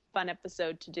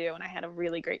episode to do, and I had a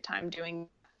really great time doing.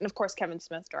 And of course, Kevin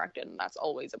Smith directed, and that's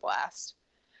always a blast.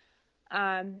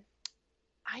 I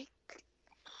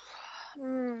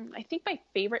think my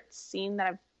favorite scene that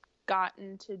I've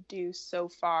gotten to do so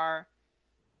far,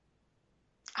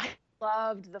 I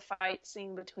loved the fight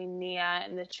scene between Nia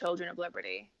and the Children of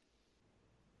Liberty.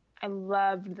 I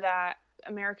loved that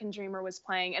American Dreamer was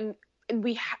playing, and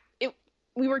we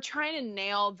were trying to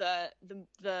nail the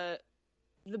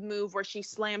move where she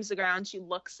slams the ground, she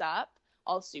looks up,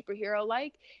 all superhero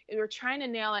like. We were trying to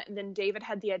nail it, and then David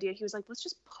had the idea. He was like, let's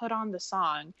just put on the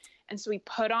song. And so we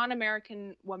put on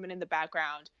American Woman in the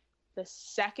background. The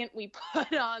second we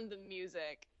put on the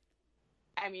music,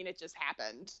 I mean, it just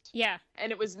happened. Yeah.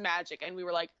 And it was magic, and we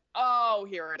were like, oh,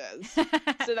 here it is.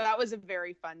 So that was a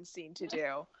very fun scene to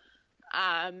do.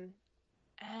 And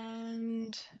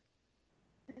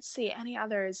let's see, any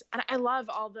others? And I love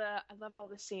all the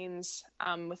scenes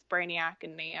with Brainiac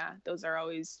and Nia. Those are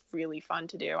always really fun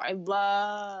to do. I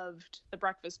loved the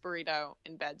breakfast burrito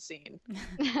in bed scene.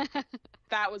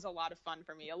 That was a lot of fun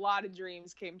for me. A lot of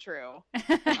dreams came true.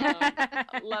 I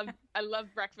love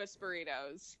breakfast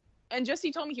burritos. And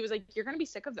Jesse told me, he was like, you're gonna be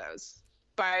sick of those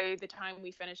by the time we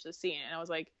finish the scene. And I was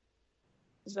like,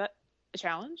 is that a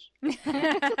challenge?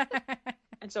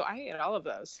 And so I ate all of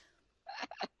those.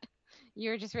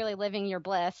 You're just really living your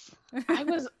bliss. I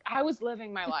was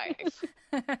living my life.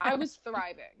 I was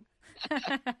thriving.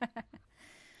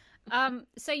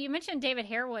 So you mentioned David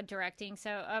Harewood directing.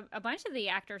 So a bunch of the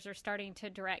actors are starting to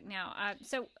direct now.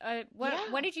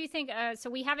 What did you think? So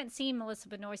we haven't seen Melissa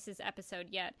Benoist's episode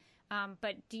yet.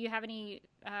 But do you have any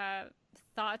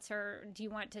thoughts, or do you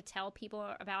want to tell people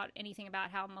about anything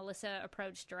about how Melissa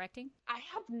approached directing? I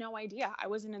have no idea. I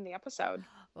wasn't in the episode.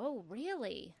 Oh,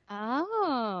 really?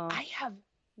 Oh. I have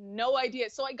no idea.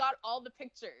 So I got all the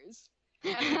pictures.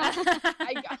 And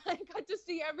I got to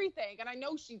see everything. And I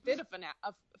know she did a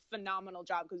phenomenal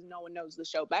job, because no one knows the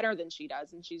show better than she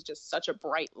does. And she's just such a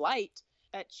bright light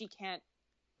that she couldn't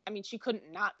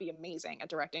not be amazing at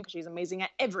directing, because she's amazing at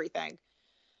everything.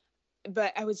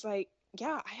 But I was like,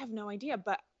 yeah, I have no idea.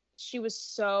 But she was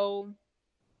so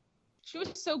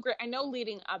great. I know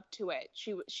leading up to it,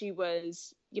 she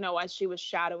was, as she was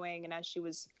shadowing and as she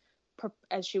was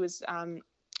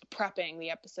prepping the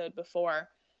episode before,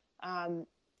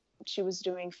 she was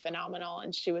doing phenomenal,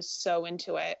 and she was so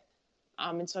into it.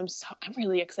 And so I'm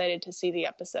really excited to see the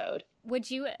episode.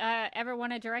 Would you ever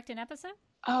want to direct an episode?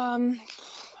 I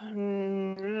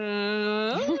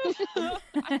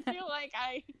feel like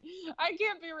I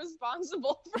can't be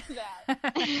responsible for that.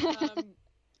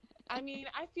 I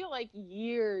feel like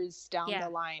years down the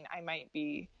line I might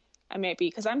be,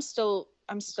 because I feel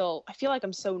like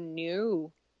I'm so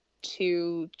new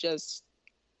to just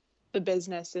the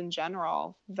business in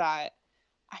general that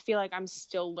I feel like I'm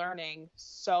still learning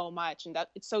so much, and that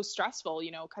it's so stressful,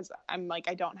 because I'm like,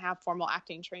 I don't have formal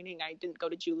acting training. I didn't go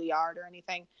to Juilliard or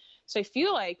anything. So I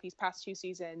feel like these past 2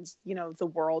 seasons, the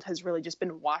world has really just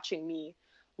been watching me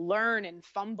learn and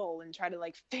fumble and try to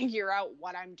like figure out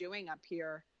what I'm doing up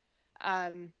here.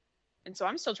 And so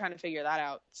I'm still trying to figure that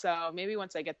out. So maybe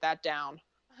once I get that down,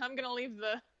 I'm going to leave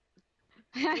that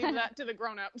to the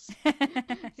grown-ups.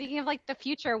 Speaking of like the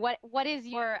future, what is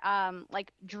your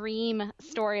like dream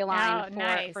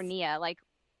storyline for Nia? Like,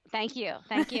 thank you.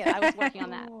 I was working on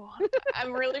that.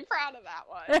 I'm really proud of that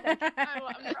one.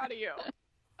 I'm proud of you.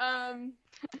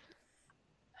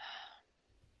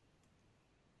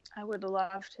 I would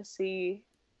love to see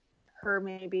her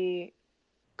maybe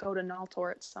go to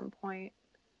Naltor at some point.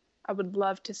 I would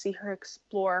love to see her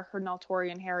explore her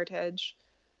Naltorian heritage.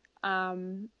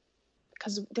 Because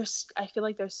I feel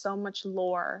like there's so much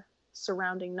lore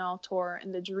surrounding Naltor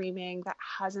and the dreaming that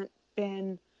hasn't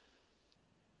been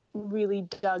really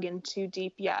dug into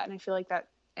deep yet. And I feel like that,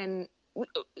 and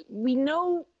we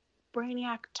know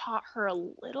Brainiac taught her a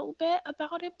little bit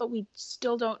about it, but we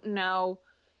still don't know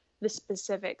the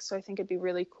specifics. So I think it'd be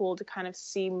really cool to kind of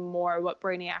see more what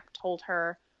Brainiac told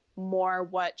her, more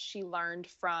what she learned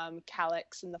from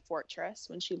Calix in the fortress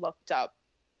when she looked up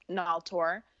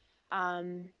Naltor.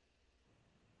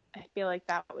 I feel like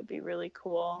that would be really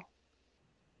cool.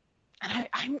 And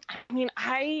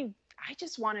I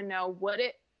just want to know, would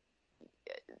it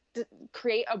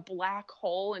create a black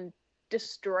hole and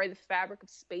destroy the fabric of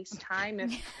space-time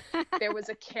if there was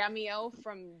a cameo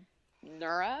from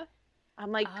Nura?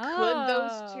 I'm like, could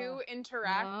those two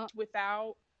interact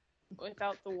without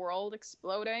the world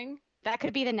exploding? That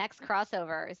could be the next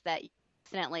crossover, is that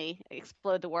accidentally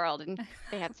explode the world and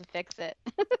they have to fix it.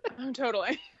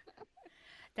 Totally.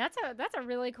 That's a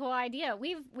really cool idea.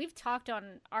 We've talked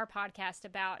on our podcast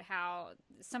about how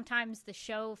sometimes the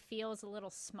show feels a little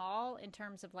small in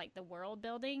terms of like the world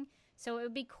building. So it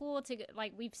would be cool to,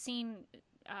 like, we've seen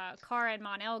Kara and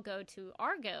Mon-El go to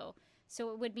Argo. So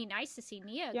it would be nice to see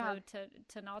Nia go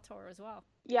to Naltor as well.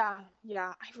 Yeah.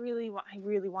 I really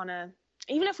want to,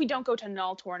 even if we don't go to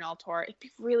Naltor, it'd be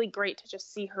really great to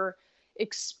just see her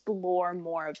explore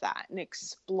more of that and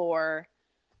explore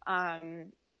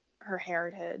her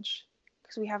heritage,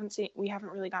 because we haven't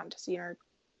really gotten to see her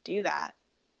do that.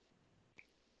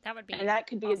 That would be, and that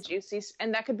could be awesome.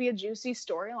 a juicy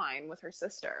storyline with her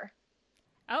sister.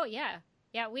 Oh yeah.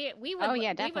 Yeah, we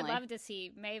would love to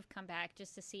see Maeve come back,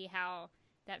 just to see how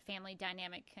that family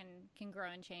dynamic can grow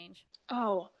and change.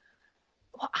 Oh,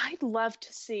 well, I'd love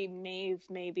to see Maeve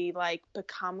maybe like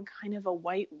become kind of a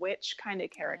white witch kind of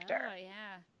character. Oh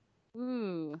yeah.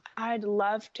 Ooh. I'd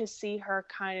love to see her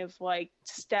kind of like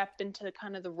step into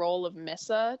kind of the role of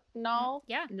Missa Nal,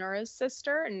 Nura's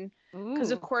sister, and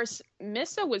because of course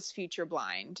Missa was future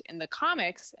blind in the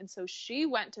comics, and so she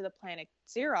went to the planet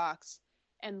Xerox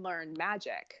and learned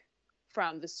magic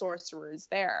from the sorcerers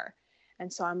there.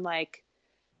 And so I'm like,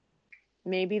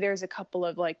 maybe there's a couple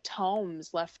of like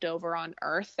tomes left over on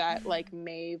Earth that like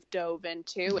Maeve dove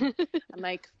into. And I'm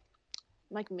like,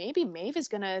 maybe Maeve is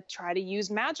going to try to use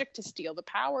magic to steal the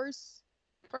powers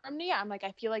from Nia. I'm like,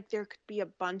 I feel like there could be there's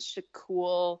a bunch of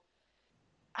cool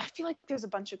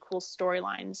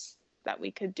storylines that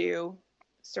we could do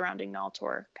surrounding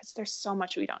Naltor, because there's so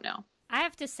much we don't know. I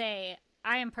have to say,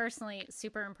 I am personally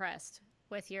super impressed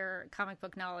with your comic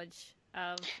book knowledge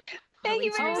of Thank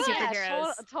you very much.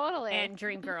 Superheroes totally. And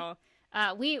Dream Girl.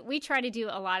 We try to do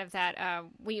a lot of that.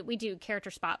 We do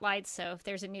character spotlights. So if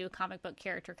there's a new comic book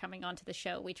character coming onto the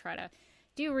show, we try to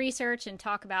do research and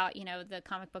talk about, the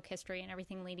comic book history and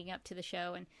everything leading up to the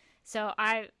show. And so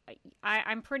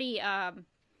I'm pretty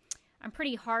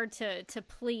hard to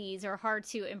please or hard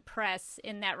to impress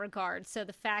in that regard. So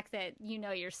the fact that you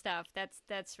know your stuff,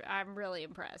 that's I'm really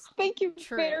impressed. Thank you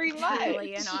very much.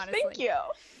 Truly and honestly. Thank you.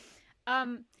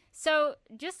 So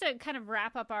just to kind of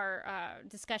wrap up our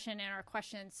discussion and our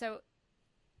questions. So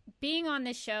being on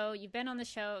this show, you've been on the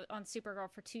show on Supergirl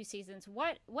for 2 seasons.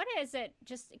 What is it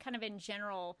just kind of in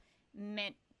general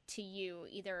meant to you,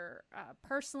 either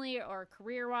personally or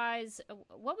career-wise?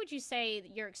 What would you say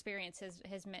your experience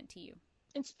has meant to you?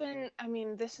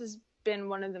 This has been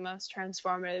one of the most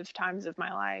transformative times of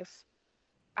my life.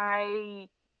 I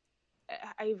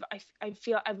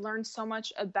feel I've learned so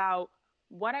much about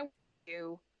what I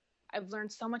do. I've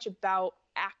learned so much about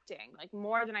acting, like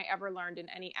more than I ever learned in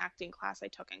any acting class I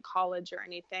took in college or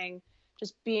anything.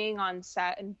 Just being on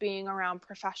set and being around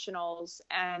professionals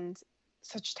and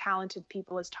such talented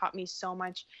people has taught me so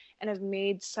much, and I've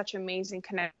made such amazing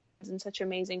connections and such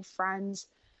amazing friends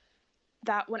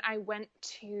that when I went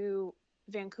to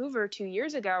Vancouver 2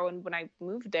 years ago, and when I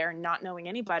moved there not knowing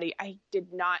anybody, I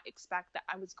did not expect that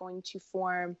I was going to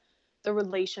form the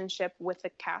relationship with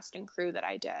the cast and crew that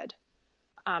I did.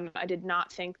 I didn't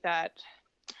think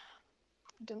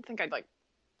I'd like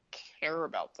care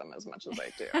about them as much as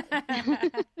I do.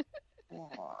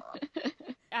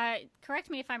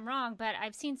 Correct me if I'm wrong, but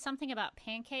I've seen something about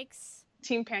pancakes.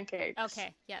 Team Pancakes.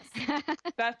 Okay, yes.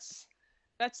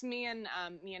 That's me and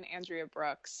Andrea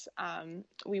Brooks.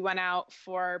 We went out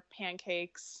for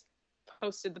pancakes,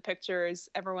 posted the pictures,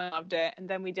 everyone loved it, and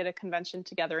then we did a convention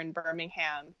together in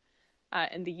Birmingham,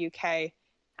 in the UK,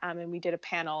 and we did a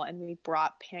panel, and we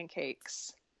brought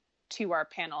pancakes to our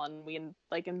panel, and we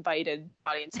invited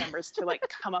audience members to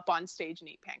come up on stage and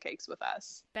eat pancakes with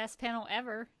us. Best panel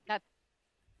ever. That's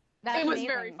it was amazing.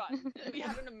 Very fun. We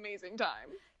had an amazing time.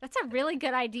 That's a really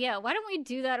good idea. Why don't we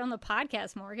do that on the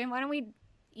podcast, Morgan? Why don't we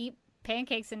eat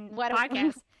pancakes and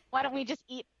podcast? Why don't we just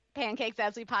eat pancakes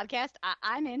as we podcast?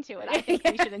 I'm into it. I think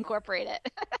we should incorporate it.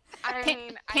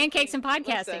 Pancakes and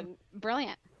podcasting. Listen,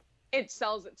 brilliant. It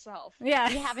sells itself. Yeah.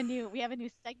 We have a new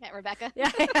segment, Rebecca. Yeah.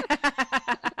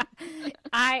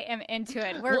 I am into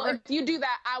it. If you do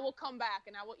that, I will come back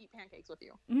and I will eat pancakes with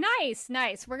you. Nice.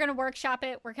 We're gonna workshop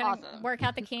it. We're gonna work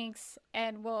out the kinks,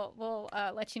 and we'll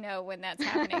let you know when that's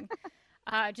happening.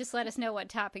 Just let us know what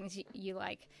toppings you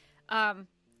like.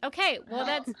 Okay. Well,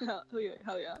 that's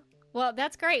hell yeah. Well,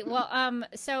 that's great. Well,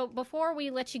 so before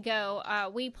we let you go,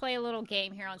 we play a little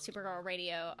game here on Supergirl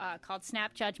Radio called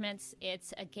Snap Judgments.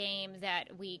 It's a game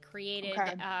that we created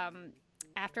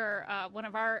after one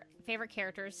of our favorite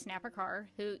characters, Snapper Carr,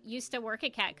 who used to work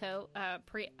at Catco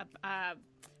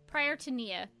prior to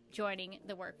Nia joining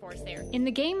the workforce there. In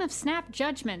the game of Snap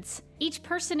Judgments, each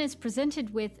person is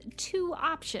presented with 2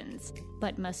 options,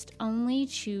 but must only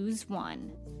choose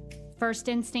one. First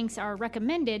instincts are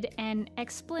recommended and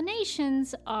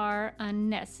explanations are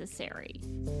unnecessary.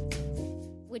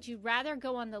 Would you rather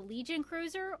go on the Legion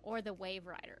Cruiser or the Wave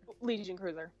Rider? Legion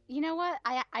Cruiser. You know what?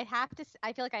 I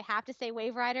feel like I have to say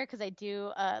Wave Rider because I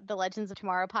do the Legends of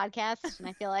Tomorrow podcast, and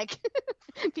I feel like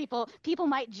people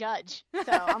might judge.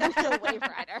 So I'm gonna say Wave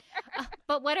Rider.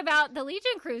 But what about the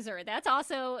Legion Cruiser? That's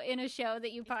also in a show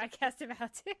that you podcast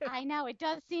about too. I know it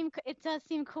does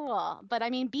seem cool, but I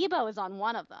mean Bebo is on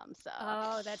one of them, so.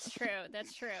 Oh, that's true.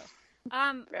 That's true.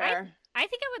 Fair. I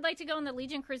think I would like to go on the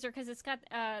Legion Cruiser because it's got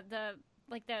the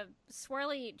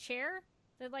swirly chair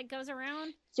that like goes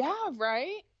around. Yeah,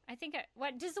 right. I think.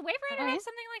 What does the Wave Rider have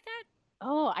something like that?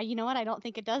 Oh, you know what? I don't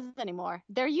think it does anymore.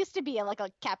 There used to be a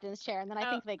captain's chair, and then I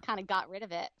think they kind of got rid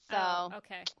of it. So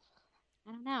okay.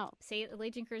 I don't know. See, the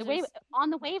Legion Cruiser. On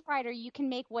the Wave Rider, you can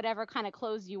make whatever kind of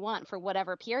clothes you want for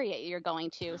whatever period you're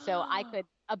going to. So I could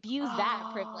abuse that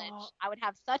privilege. I would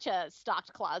have such a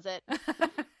stocked closet.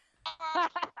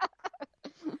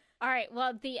 All right.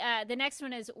 Well, the next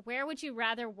one is, where would you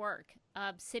rather work,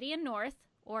 Obsidian North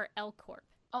or L Corp?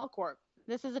 L Corp.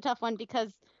 This is a tough one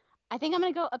because I think I'm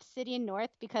gonna go Obsidian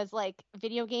North because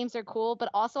video games are cool, but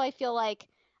also I feel like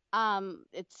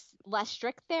it's less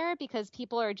strict there because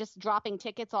people are just dropping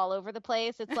tickets all over the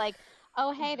place. It's like,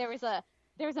 oh hey, there's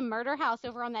a murder house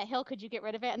over on that hill. Could you get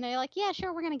rid of it? And they're like, yeah,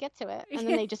 sure, we're gonna get to it, and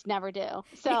then they just never do.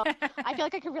 So I feel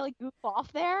like I could really goof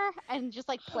off there and just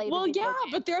play. Well, yeah,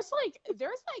 but there's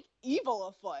evil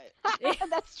afoot.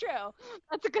 That's true.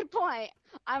 That's a good point.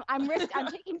 I'm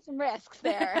taking some risks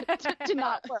there to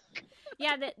not work.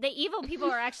 Yeah, the evil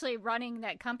people are actually running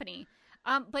that company.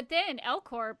 But then L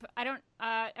Corp,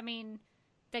 I mean,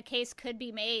 the case could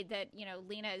be made that,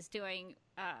 Lena is doing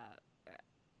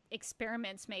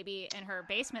experiments maybe in her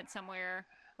basement somewhere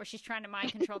where she's trying to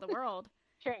mind control the world.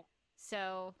 Sure.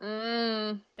 So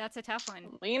that's a tough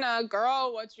one. Lena,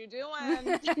 girl, what you doing?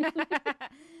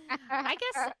 I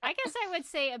guess I would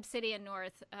say Obsidian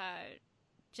North,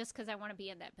 just because I want to be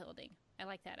in that building. I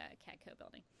like that Catco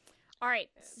building. All right,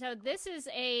 so this is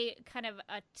a kind of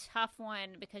a tough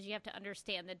one because you have to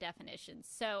understand the definitions.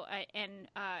 So,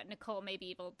 Nicole may be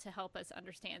able to help us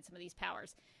understand some of these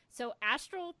powers. So,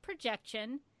 astral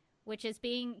projection, which is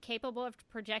being capable of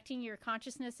projecting your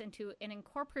consciousness into an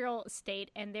incorporeal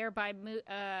state and thereby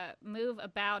move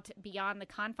about beyond the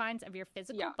confines of your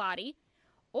physical body.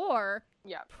 Or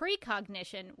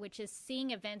precognition, which is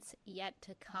seeing events yet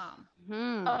to come.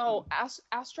 Oh,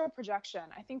 astral projection.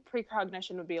 I think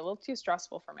precognition would be a little too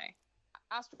stressful for me.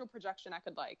 Astral projection, I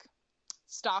could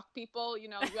stalk people. You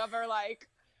ever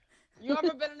you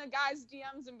ever been in a guy's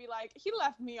DMs and be like, he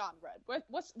left me on red.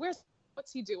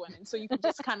 What's he doing? And so you can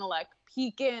just kind of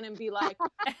peek in and be like,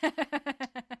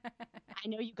 I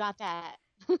know you got that.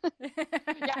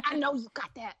 Yeah, I know you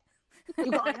got that.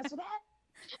 You gonna answer that?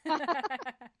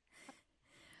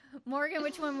 Morgan,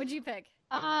 which one would you pick?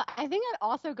 I think I'd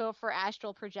also go for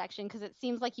astral projection because it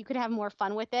seems like you could have more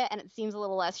fun with it, and it seems a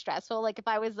little less stressful. If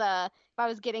I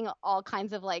was getting all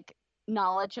kinds of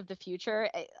knowledge of the future,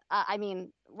 I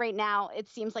mean, right now it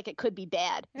seems like it could be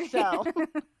bad. So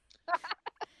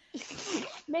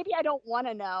maybe I don't want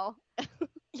to know.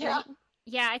 Yeah.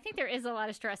 Yeah, I think there is a lot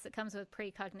of stress that comes with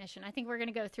precognition. I think we're going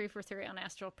to go 3 for 3 on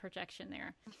astral projection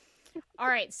there. All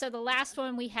right, so the last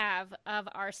one we have of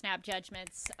our Snap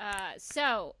Judgments.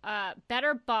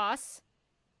 Better boss,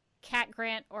 Cat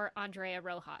Grant or Andrea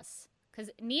Rojas?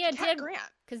 Because Nia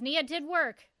did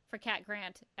work for Cat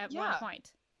Grant at one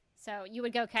point. So you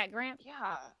would go Cat Grant?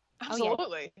 Yeah,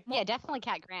 absolutely. Oh, yeah, definitely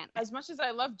Cat Grant. As much as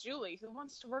I love Julie, who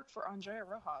wants to work for Andrea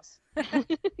Rojas?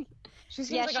 She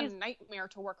seems like a nightmare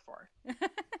to work for.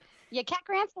 Yeah, Cat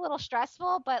Grant's a little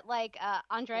stressful, but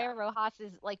Andrea Rojas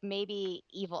is maybe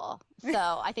evil.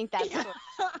 So I think that's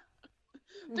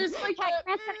There's Cat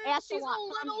Grant's an ass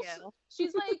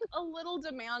she's a little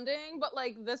demanding, but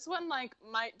this one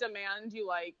might demand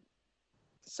you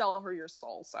sell her your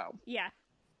soul. So yeah,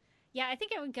 I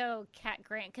think I would go Cat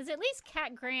Grant because at least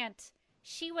Cat Grant,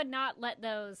 she would not let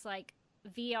those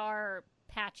VR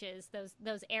patches,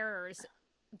 those errors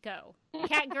go.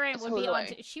 Cat Grant would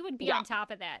be on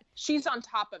top of that. She's on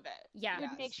top of it. Yeah.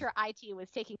 Yes. Make sure IT was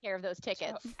taking care of those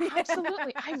tickets.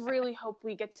 Absolutely. I really hope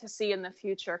we get to see in the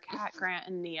future Cat Grant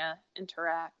and Nia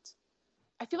interact.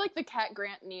 I feel like the Cat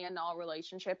Grant Nia Null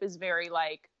relationship is very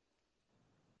I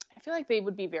feel like they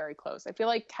would be very close. I feel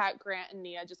like Cat Grant and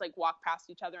Nia just walk past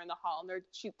each other in the hall and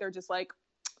they're just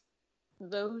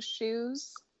those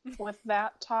shoes with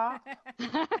that top,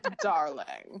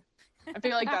 darling. I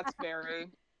feel like that's very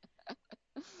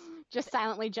Just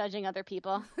silently judging other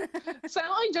people.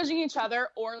 Silently judging each other,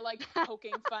 or like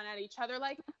poking fun at each other.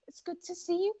 Like, it's good to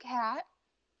see you, Kat.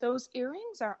 Those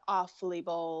earrings are awfully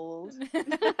bold.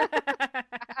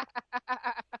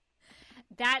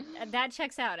 That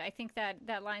checks out. I think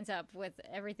that lines up with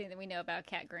everything that we know about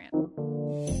Kat Grant.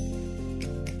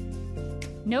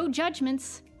 No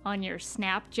judgments on your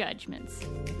Snap judgments.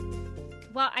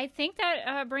 Well, I think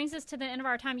that brings us to the end of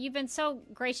our time. You've been so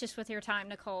gracious with your time,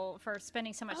 Nicole, for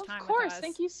spending so much time with us. Of course.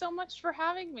 Thank you so much for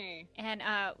having me. And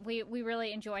we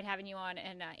really enjoyed having you on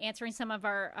and answering some of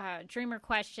our Dreamer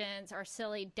questions, our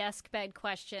silly desk bed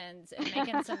questions, and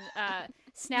making some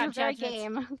Snap judgments.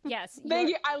 Game. Yes. Thank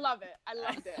you. I love it. I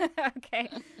loved it. Okay.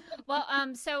 Well,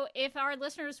 so if our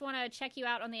listeners want to check you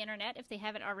out on the internet, if they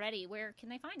haven't already, where can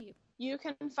they find you? You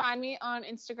can find me on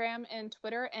Instagram and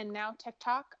Twitter and now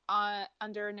TikTok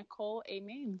under Nicole A.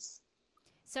 Maines.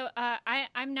 So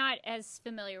I'm not as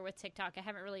familiar with TikTok. I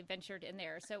haven't really ventured in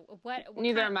there. So what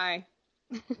Neither am I.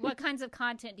 What kinds of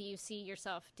content do you see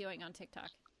yourself doing on TikTok?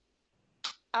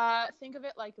 Think of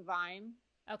it like Vine.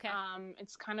 Okay.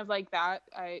 It's kind of like that.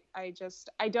 I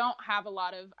don't have a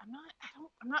lot of,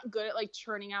 I'm not good at like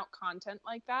churning out content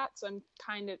like that. So I'm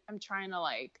trying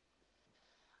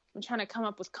to come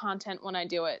up with content when I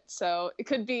do it. So it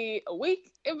could be a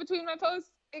week in between my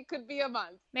posts. It could be a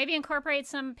month. Maybe incorporate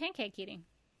some pancake eating.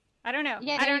 I don't know.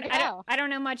 Yeah, I don't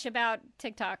know much about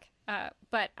TikTok,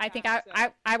 but I think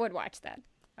I would watch that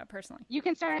personally. You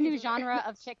can start a new genre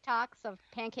of TikToks, of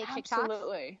pancake TikToks.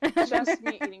 Absolutely. Just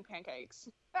me eating pancakes.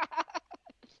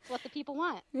 It's what the people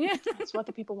want. Yeah. It's what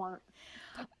the people want.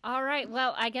 All right.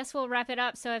 Well, I guess we'll wrap it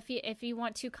up. So if you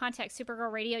want to contact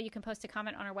Supergirl Radio, you can post a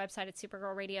comment on our website at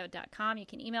supergirlradio.com. You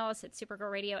can email us at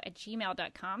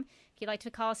supergirlradio@gmail.com. If you'd like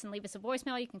to call us and leave us a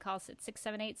voicemail, you can call us at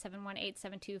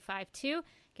 678-718-7252. You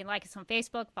can like us on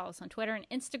Facebook, follow us on Twitter and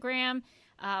Instagram.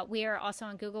 We are also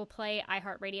on Google Play,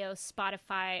 iHeartRadio,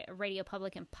 Spotify, Radio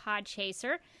Public, and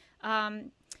Podchaser.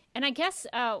 And I guess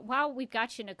while we've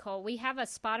got you, Nicole, we have a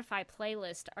Spotify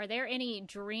playlist. Are there any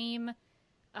Dream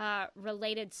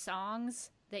related songs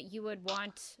that you would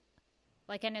want?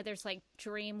 Like, I know there's like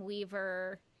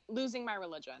Dreamweaver. Losing My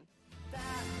Religion.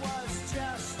 That was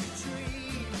just a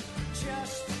dream,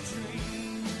 just a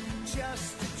dream,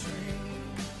 just a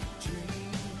dream,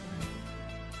 dream.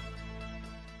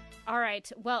 All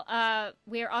right. Well,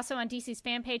 we are also on DC's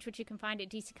fan page, which you can find at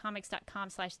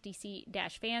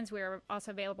dccomics.com/DC-fans. We're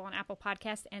also available on Apple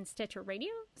Podcasts and Stitcher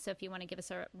Radio. So if you want to give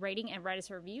us a rating and write us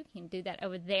a review, you can do that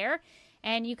over there.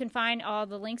 And you can find all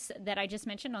the links that I just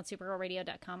mentioned on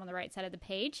supergirlradio.com on the right side of the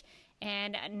page.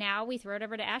 And now we throw it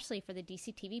over to Ashley for the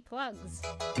DC TV plugs.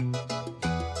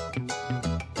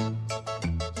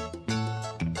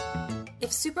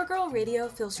 If Supergirl Radio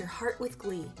fills your heart with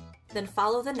glee, then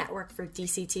follow the network for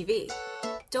DC TV.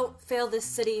 Don't fail this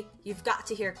city, you've got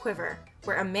to hear Quiver,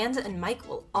 where Amanda and Mike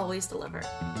will always deliver.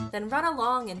 Then run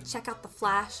along and check out The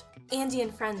Flash. Andy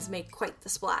and friends make quite the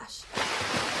splash.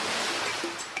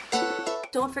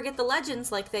 Don't forget the legends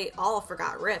like they all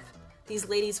forgot Rip. These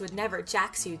ladies would never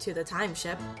jax you to the time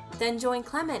ship. Then join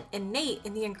Clement and Nate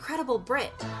in The Incredible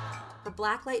Brit for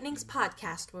Black Lightning's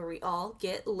podcast where we all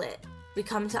get lit. We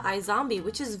come to iZombie,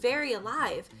 which is very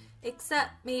alive,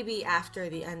 except maybe after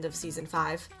the end of Season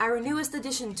 5. Our newest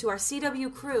addition to our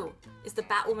CW crew is the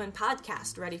Batwoman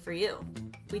podcast ready for you.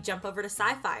 We jump over to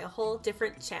Sci-Fi, a whole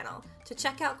different channel, to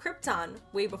check out Krypton,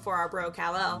 way before our bro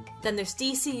Kal-El. Then there's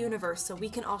DC Universe, so we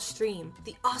can all stream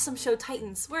the awesome show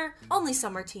Titans, where only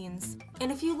some are teens.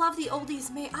 And if you love the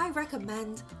oldies, may I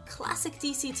recommend classic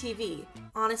DC TV.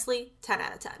 Honestly, 10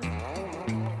 out of 10.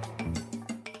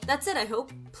 That's it, I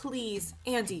hope. Please,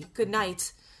 Andy, good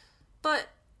night. But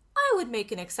I would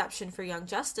make an exception for Young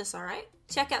Justice, all right?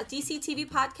 Check out DC TV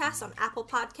Podcasts on Apple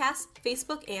Podcasts,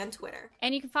 Facebook, and Twitter.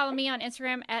 And you can follow me on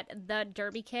Instagram at The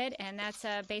Derby Kid, and that's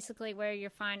basically where you'll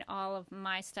find all of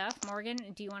my stuff. Morgan,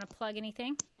 do you want to plug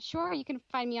anything? Sure. You can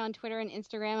find me on Twitter and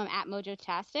Instagram. I'm at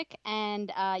Mojotastic,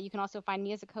 and you can also find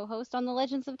me as a co-host on the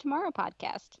Legends of Tomorrow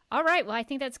podcast. All right. Well, I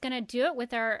think that's going to do it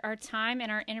with our time and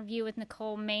our interview with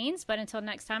Nicole Maines. But until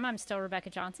next time, I'm still Rebecca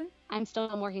Johnson. I'm still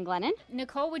Morgan Glennon.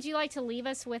 Nicole, would you like to leave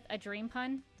us with a dream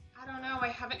pun? I don't know. I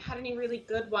haven't had any really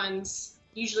good ones.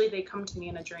 Usually they come to me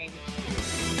in a dream.